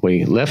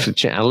we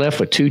left. I left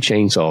with 2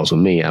 chainsaws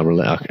with me.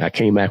 I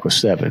came back with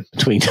 7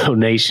 between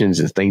donations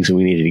and things that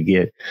we needed to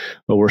get.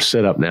 But we're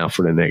set up now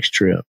for the next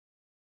trip.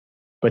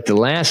 But the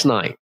last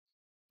night,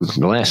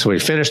 we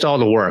finished all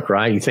the work,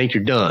 right? You think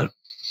you're done.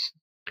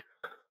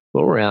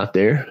 Well, we're out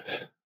there,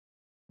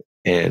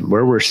 and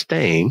where we're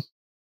staying,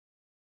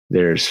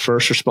 there's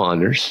first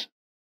responders,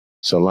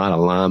 so a lot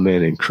of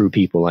linemen and crew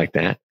people like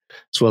that,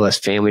 as well as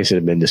families that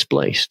have been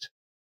displaced.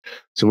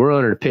 So we're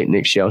under a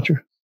picnic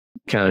shelter,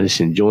 kind of just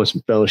enjoying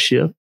some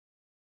fellowship,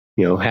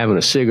 having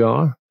a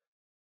cigar,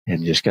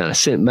 and just kind of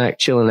sitting back,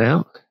 chilling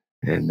out.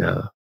 And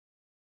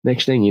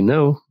next thing you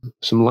know,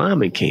 some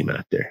linemen came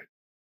out there.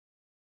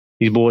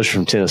 These boys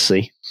from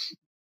Tennessee.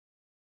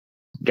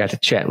 Got to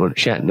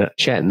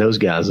chatting those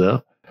guys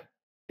up,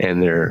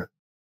 and their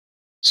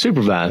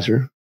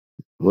supervisor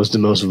was the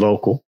most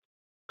vocal.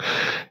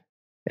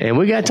 And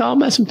we got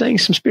talking about some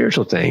things, some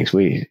spiritual things.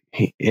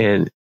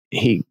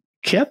 He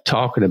kept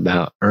talking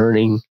about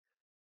earning,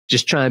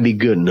 just trying to be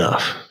good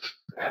enough.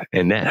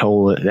 And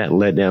that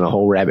led down a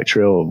whole rabbit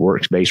trail of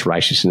works-based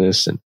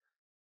righteousness and,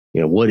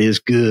 what is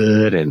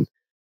good. And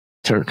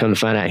come to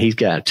find out he's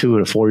got 2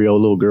 and a 4-year-old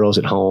little girls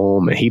at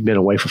home, and he'd been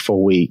away for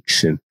 4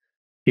 weeks, and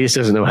he just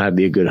doesn't know how to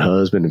be a good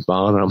husband and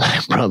father. I'm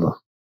like, brother,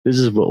 this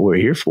is what we're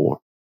here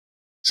for.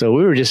 So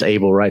we were just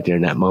able right there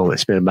in that moment,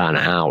 spend about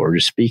an hour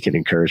just speaking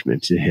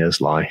encouragement to his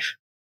life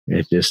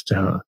and just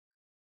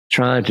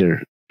trying to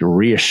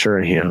reassure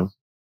him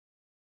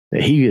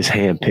that he is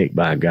handpicked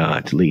by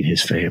God to lead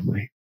his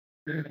family.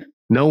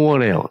 No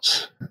one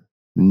else.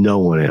 No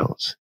one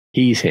else.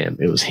 He's him.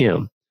 It was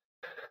him.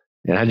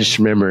 And I just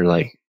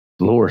remember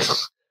Lord,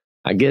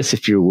 I guess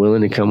if you're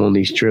willing to come on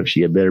these trips,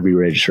 you better be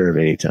ready to serve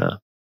anytime.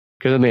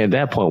 Because, at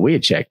that point, we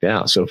had checked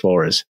out so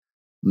far as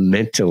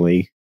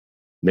mentally,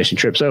 mission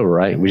trip's over,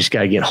 right? We just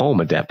got to get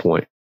home at that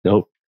point.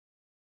 Nope.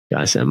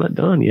 God said, I'm not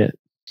done yet.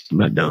 I'm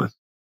not done.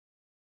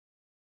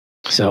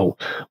 So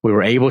we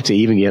were able to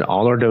even get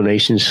all our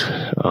donations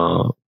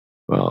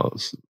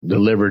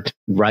delivered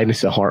right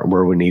into the heart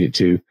where we needed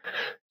to.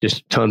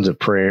 Just tons of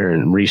prayer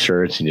and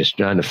research and just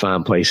trying to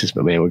find places.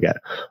 But man, we got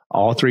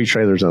all 3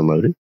 trailers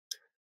unloaded.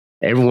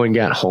 Everyone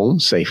got home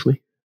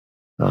safely.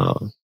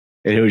 And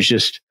it was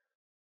just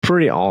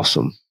pretty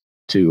awesome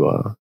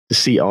to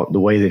see the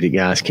way that the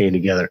guys came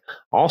together.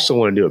 Also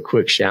want to do a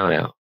quick shout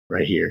out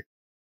right here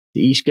to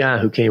each guy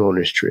who came on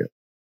this trip.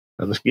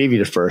 I'm going to give you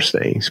the first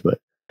things, but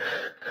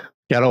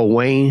got old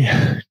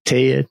Wayne,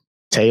 Ted,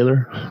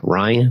 Taylor,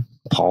 Ryan,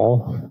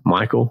 Paul,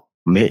 Michael,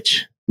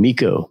 Mitch,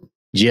 Miko,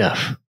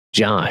 Jeff,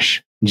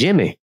 Josh,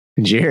 Jimmy,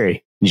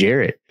 Jerry,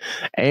 Jared,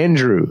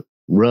 Andrew,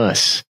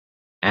 Russ,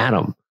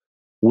 Adam,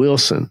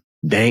 Wilson,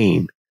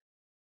 Dane,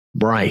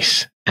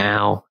 Bryce,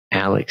 Al,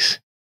 Alex,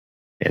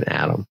 and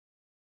Adam.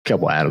 A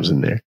couple Adams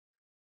in there.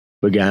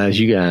 But guys,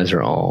 you guys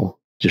are all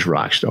just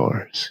rock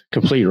stars,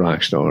 complete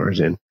rock stars.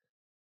 And,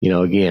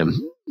 again,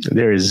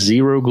 there is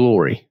zero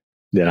glory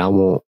that I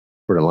want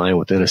for the Lion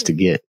Within Us to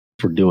get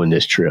for doing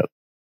this trip.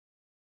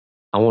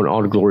 I want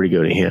all the glory to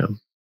go to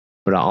him.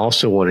 But I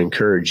also want to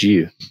encourage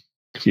you,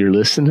 if you're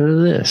listening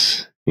to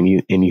this and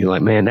you're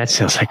like, man, that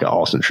sounds like an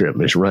awesome trip.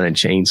 Just running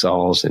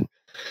chainsaws and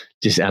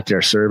just out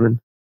there serving.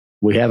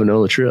 We have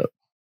another trip.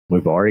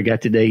 We've already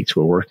got the dates.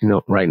 We're working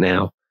on right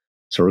now.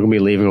 So we're going to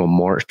be leaving on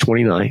March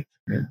 29th.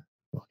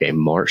 Okay,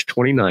 March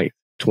 29th,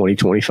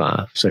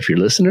 2025. So if you're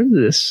listening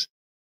to this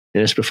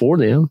and it's before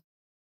then,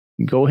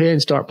 go ahead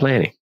and start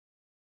planning.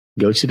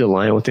 Go to the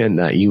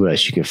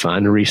lionwithin.us. You can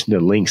find the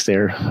links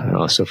there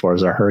so far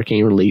as our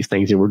hurricane relief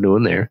things that we're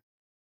doing there.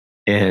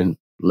 And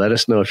let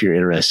us know if you're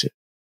interested.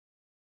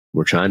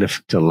 We're trying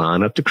to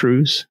line up the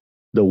crews,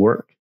 the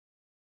work,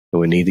 and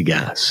we need the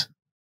guys.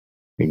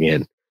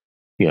 Again,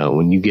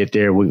 when you get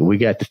there, we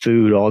got the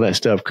food, all that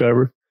stuff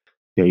covered.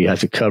 You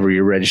have to cover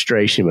your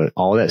registration, but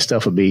all that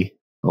stuff will be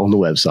on the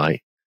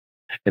website.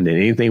 And then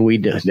anything we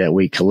do that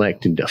we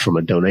collect from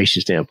a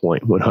donation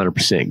standpoint,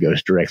 100%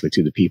 goes directly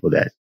to the people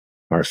that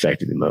are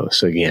affected the most.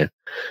 So again,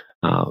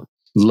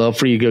 love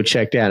for you to go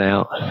check that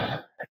out.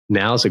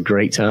 Now is a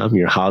great time.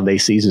 Your holiday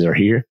seasons are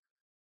here.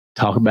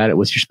 Talk about it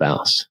with your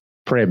spouse.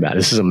 Pray about it.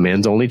 This is a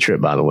men's only trip,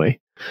 by the way.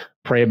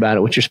 Pray about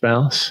it with your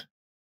spouse.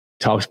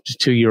 Talk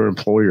to your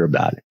employer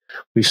about it.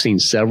 We've seen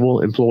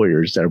several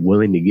employers that are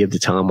willing to give the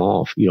time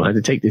off. You don't have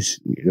to take this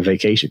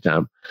vacation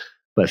time.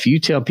 But if you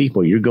tell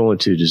people you're going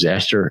to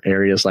disaster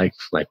areas like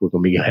we're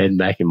going to be heading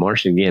back in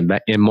March, and again,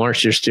 back in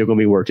March, there's still going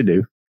to be work to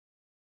do.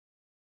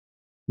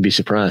 Be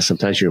surprised.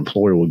 Sometimes your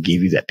employer will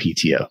give you that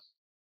PTO.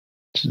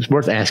 It's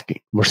worth asking,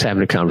 worth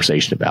having a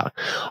conversation about.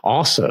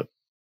 Also,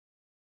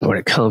 when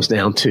it comes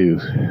down to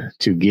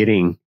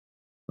getting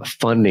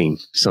funding,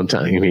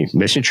 sometimes,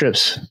 mission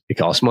trips, it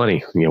costs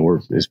money.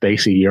 It's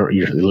basically you're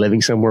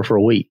living somewhere for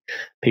a week.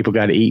 People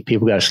got to eat,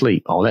 people got to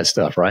sleep, all that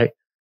stuff, right?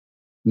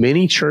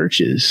 Many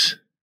churches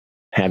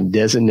have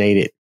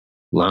designated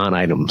line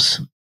items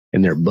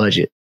in their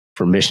budget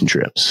for mission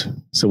trips.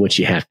 So what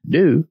you have to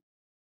do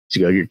is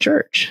go to your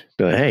church.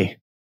 Be like, hey,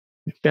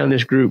 we found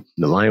this group,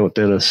 the Lion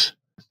Within Us.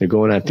 They're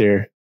going out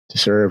there to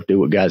serve, do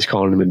what God's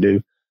calling them to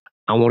do.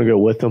 I want to go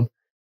with them.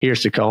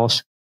 Here's the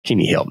cost. Can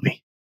you help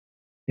me?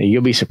 And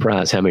you'll be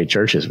surprised how many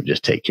churches would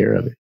just take care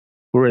of it,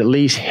 or at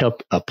least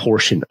help a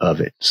portion of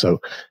it. So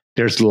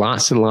there's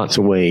lots and lots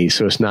of ways.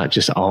 So it's not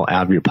just all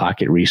out of your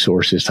pocket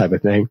resources type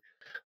of thing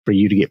for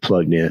you to get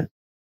plugged in.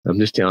 I'm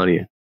just telling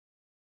you,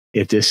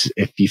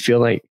 if you feel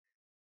like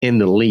in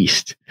the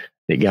least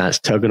that God's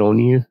tugging on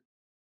you,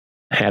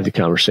 have the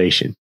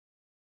conversation.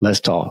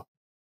 Let's talk.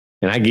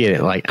 And I get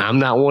it. Like, I'm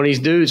not one of these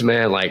dudes,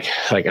 man. Like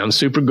I'm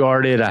super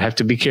guarded. I have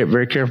to be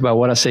very careful about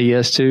what I say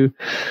yes to.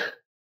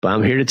 But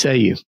I'm here to tell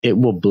you, it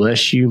will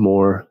bless you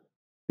more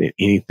than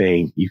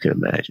anything you can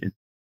imagine.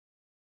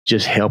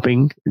 Just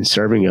helping and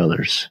serving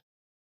others,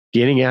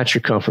 getting out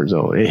your comfort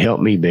zone. It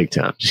helped me big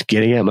time. Just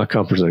getting out of my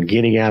comfort zone,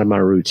 getting out of my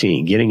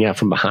routine, getting out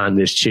from behind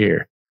this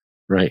chair,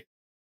 right?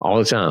 All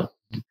the time.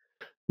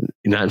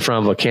 Not in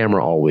front of a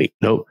camera all week.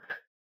 Nope.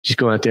 Just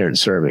go out there and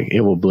serving.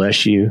 It will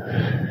bless you.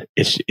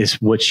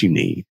 It's what you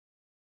need.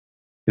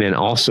 And then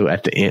also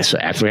at the end, so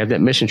after we have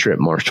that mission trip,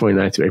 March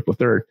 29th to April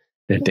 3rd,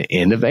 at the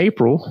end of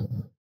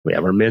April, we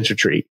have our men's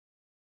retreat.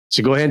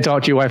 So go ahead and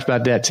talk to your wife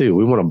about that too.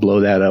 We want to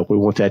blow that up. We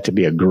want that to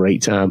be a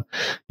great time.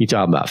 You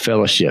talk about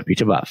fellowship. You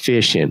talk about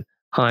fishing,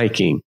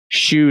 hiking,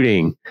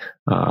 shooting,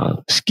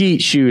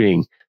 skeet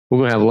shooting. We're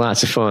going to have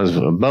lots of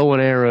fun. Bow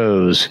and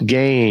arrows,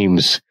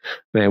 games.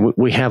 Man,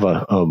 we have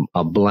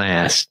a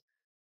blast.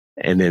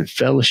 And then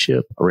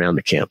fellowship around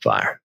the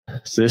campfire.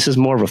 So this is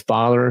more of a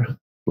father.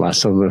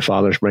 Some of the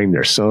fathers bring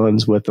their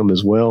sons with them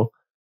as well.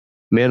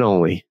 Men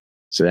only.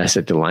 So that's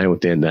at the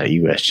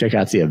lionwithin.us. Check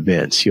out the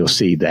events. You'll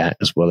see that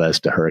as well as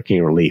the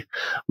hurricane relief.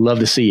 Love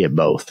to see it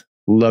both.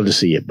 Love to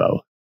see it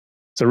both.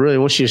 So really,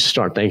 once you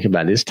start thinking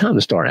about it, it's time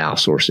to start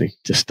outsourcing,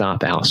 to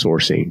stop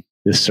outsourcing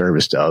this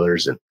service to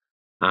others. And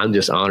I'm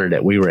just honored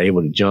that we were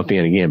able to jump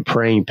in again.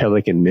 Praying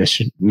Pelican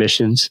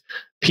Missions,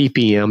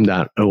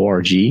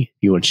 ppm.org.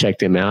 You want to check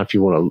them out if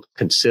you want to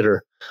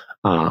consider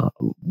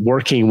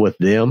working with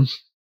them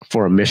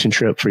for a mission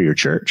trip for your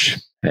church,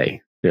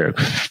 hey, they're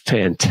a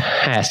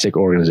fantastic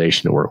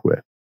organization to work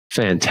with.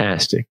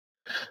 Fantastic.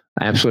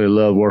 I absolutely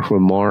love working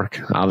with Mark.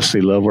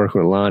 Obviously love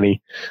working with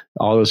Lonnie.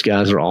 All those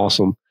guys are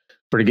awesome.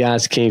 For the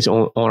guys that came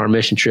on our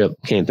mission trip,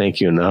 can't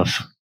thank you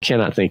enough.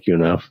 Cannot thank you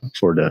enough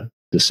for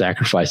the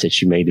sacrifice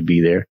that you made to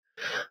be there.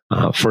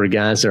 For the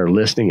guys that are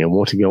listening and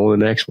want to go on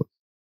the next one,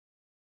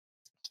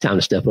 it's time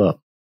to step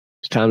up.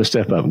 It's time to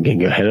step up. Again,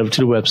 go head over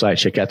to the website,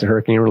 check out the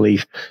hurricane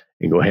relief,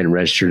 and go ahead and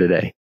register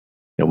today.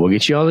 And we'll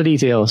get you all the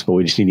details, but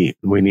we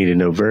need to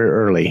know very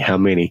early how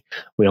many.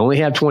 We only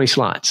have 20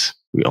 slots.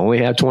 We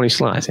only have 20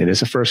 slots, and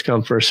it's a first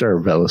come, first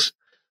serve, fellas.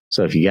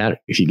 So if you got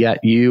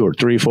you or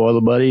 3 or 4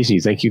 other buddies and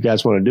you think you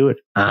guys want to do it,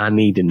 I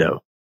need to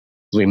know.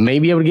 We may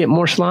be able to get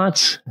more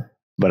slots,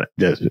 but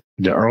the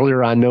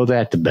earlier I know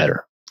that, the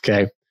better.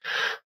 Okay.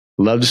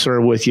 Love to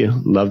serve with you.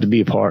 Love to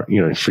be a part,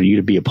 for you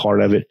to be a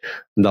part of it.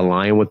 The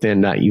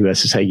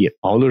lionwithin.us is how you get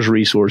all those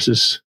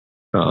resources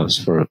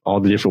for all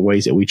the different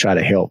ways that we try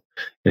to help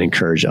and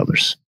encourage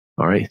others.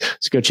 All right.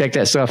 So go check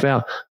that stuff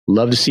out.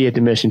 Love to see you at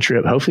the mission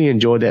trip. Hopefully you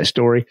enjoyed that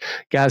story.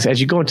 Guys,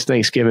 as you go into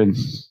Thanksgiving,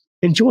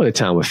 enjoy the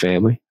time with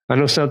family. I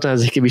know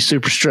sometimes it can be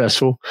super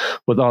stressful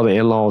with all the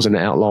in-laws and the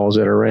outlaws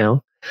that are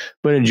around,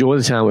 but enjoy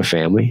the time with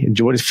family.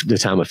 Enjoy the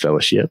time of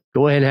fellowship.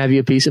 Go ahead and have you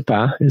a piece of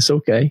pie. It's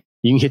okay.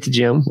 You can hit the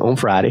gym on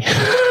Friday,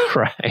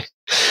 right?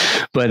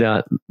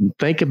 But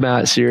think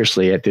about it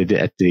seriously at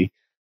the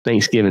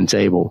Thanksgiving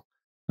table,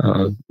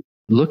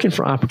 looking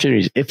for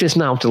opportunities. If it's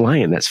not with the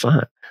Lion, that's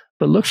fine.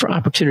 But look for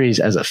opportunities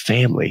as a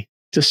family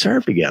to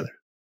serve together.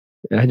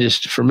 And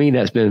for me,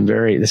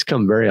 that's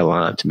come very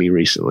alive to me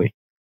recently.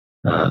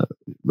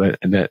 But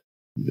that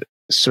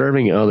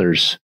serving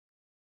others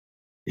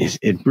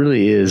it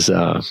really is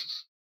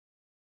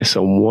it's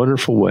a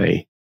wonderful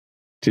way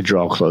to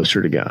draw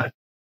closer to God.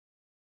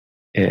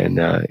 And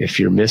if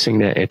you're missing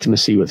that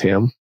intimacy with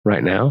Him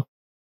right now,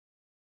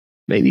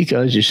 maybe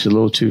because you're just a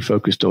little too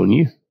focused on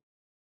you.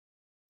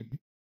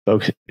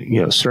 Folks,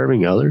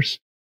 serving others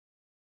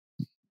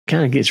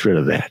kind of gets rid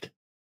of that.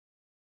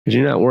 Because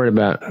you're not worried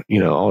about,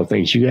 all the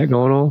things you got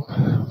going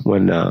on.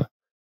 When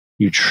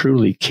you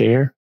truly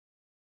care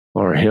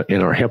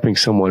and are helping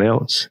someone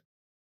else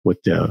with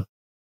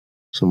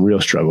some real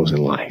struggles in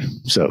life.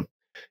 So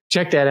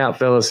check that out,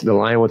 fellas.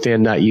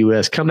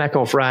 TheLionWithin.us. Come back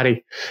on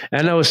Friday.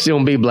 I know it's still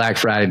going to be Black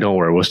Friday. Don't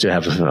worry. We'll still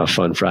have a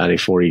fun Friday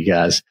for you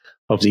guys.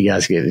 Hopefully you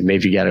guys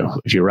maybe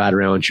if you ride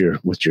around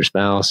with your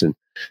spouse and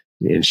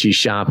she's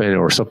shopping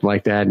or something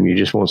like that, and you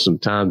just want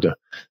something to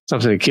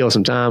kill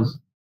some time,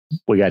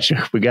 we got you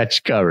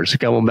covered. So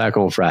come on back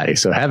on Friday.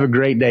 So have a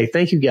great day.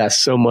 Thank you guys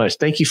so much.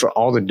 Thank you for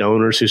all the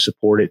donors who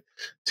supported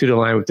To The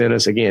Lion Within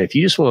Us. Again, if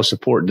you just want to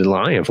support The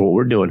Lion for what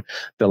we're doing,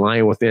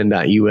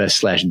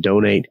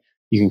 thelionwithin.us/donate.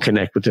 You can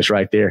connect with us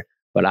right there.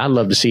 But I'd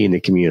love to see you in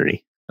the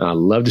community. I'd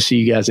love to see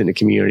you guys in the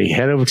community.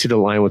 Head over to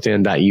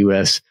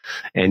thelionwithin.us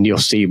and you'll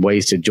see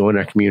ways to join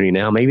our community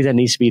now. Maybe that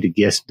needs to be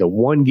the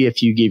one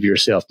gift you give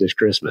yourself this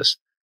Christmas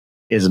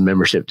is a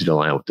membership to The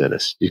Lion Within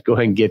Us. Just go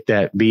ahead and get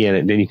that, be in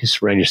it. Then you can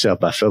surround yourself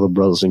by fellow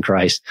brothers in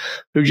Christ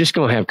who are just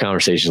going to have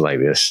conversations like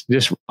this.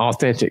 Just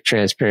authentic,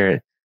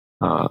 transparent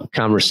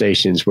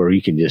conversations where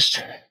you can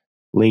just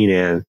lean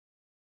in,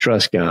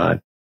 trust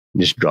God,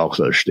 and just draw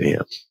closer to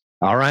Him.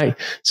 All right.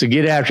 So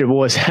get after it,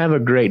 boys. Have a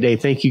great day.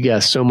 Thank you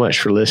guys so much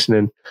for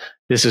listening.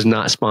 This is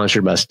not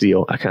sponsored by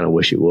Steel. I kind of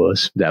wish it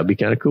was. That would be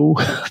kind of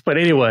cool. But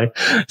anyway,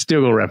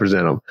 still going to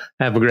represent them.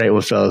 Have a great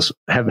one, fellas.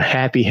 Have a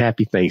happy,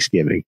 happy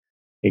Thanksgiving.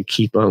 And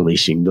keep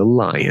unleashing the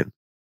lion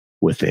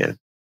within.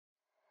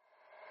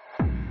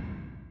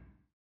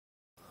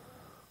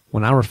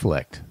 When I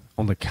reflect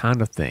on the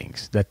kind of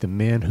things that the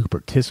men who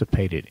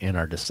participated in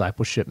our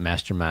discipleship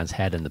masterminds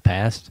had in the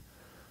past,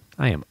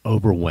 I am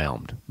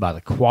overwhelmed by the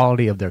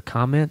quality of their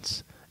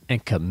comments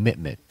and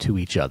commitment to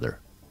each other.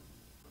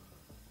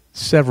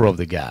 Several of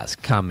the guys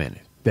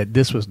commented that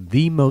this was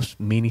the most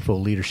meaningful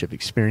leadership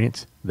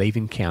experience they've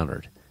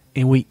encountered,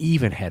 and we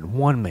even had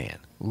one man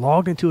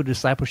logged into a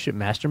discipleship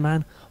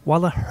mastermind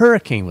while a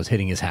hurricane was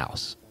hitting his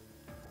house.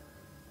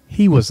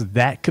 He was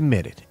that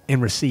committed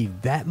and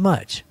received that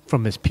much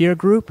from his peer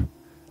group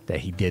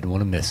that he didn't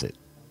want to miss it.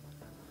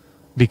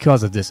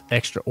 Because of this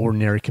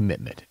extraordinary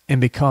commitment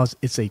and because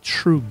it's a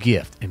true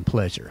gift and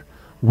pleasure,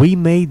 we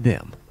made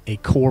them a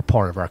core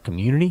part of our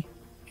community,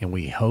 and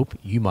we hope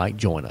you might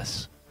join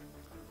us.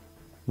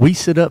 We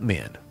Sit Up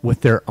Men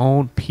with their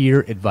own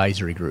peer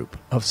advisory group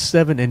of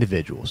 7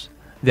 individuals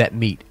that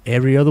meet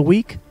every other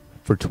week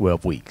for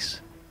 12 weeks.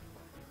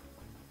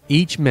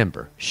 Each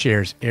member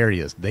shares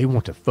areas they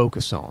want to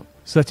focus on,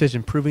 such as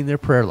improving their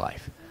prayer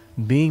life,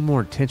 being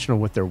more intentional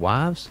with their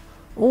wives,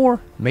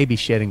 or maybe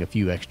shedding a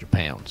few extra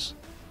pounds.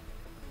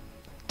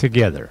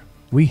 Together,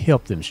 we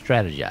help them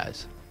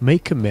strategize,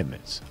 make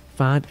commitments,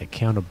 find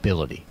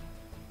accountability,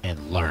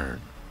 and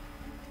learn.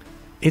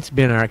 It's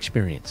been our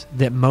experience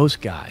that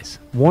most guys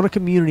want a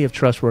community of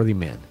trustworthy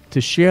men to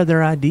share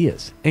their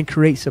ideas and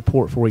create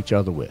support for each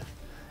other with.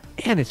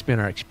 And it's been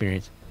our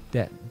experience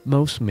that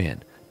most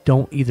men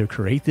don't either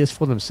create this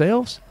for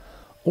themselves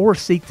or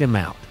seek them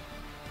out.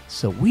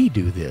 So we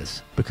do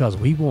this because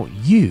we want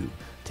you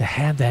to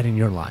have that in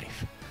your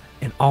life.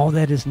 And all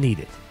that is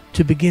needed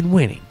to begin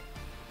winning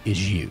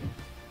is you.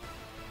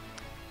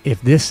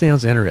 If this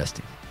sounds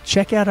interesting,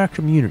 check out our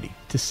community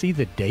to see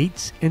the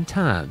dates and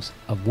times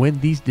of when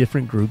these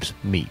different groups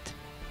meet.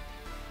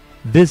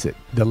 Visit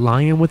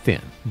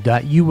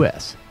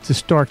thelionwithin.us to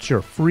start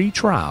your free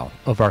trial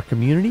of our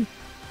community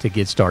to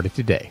get started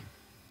today.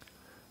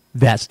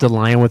 That's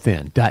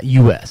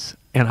thelionwithin.us,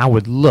 and I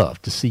would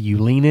love to see you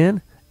lean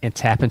in and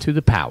tap into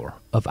the power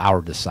of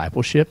our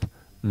discipleship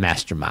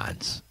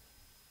masterminds.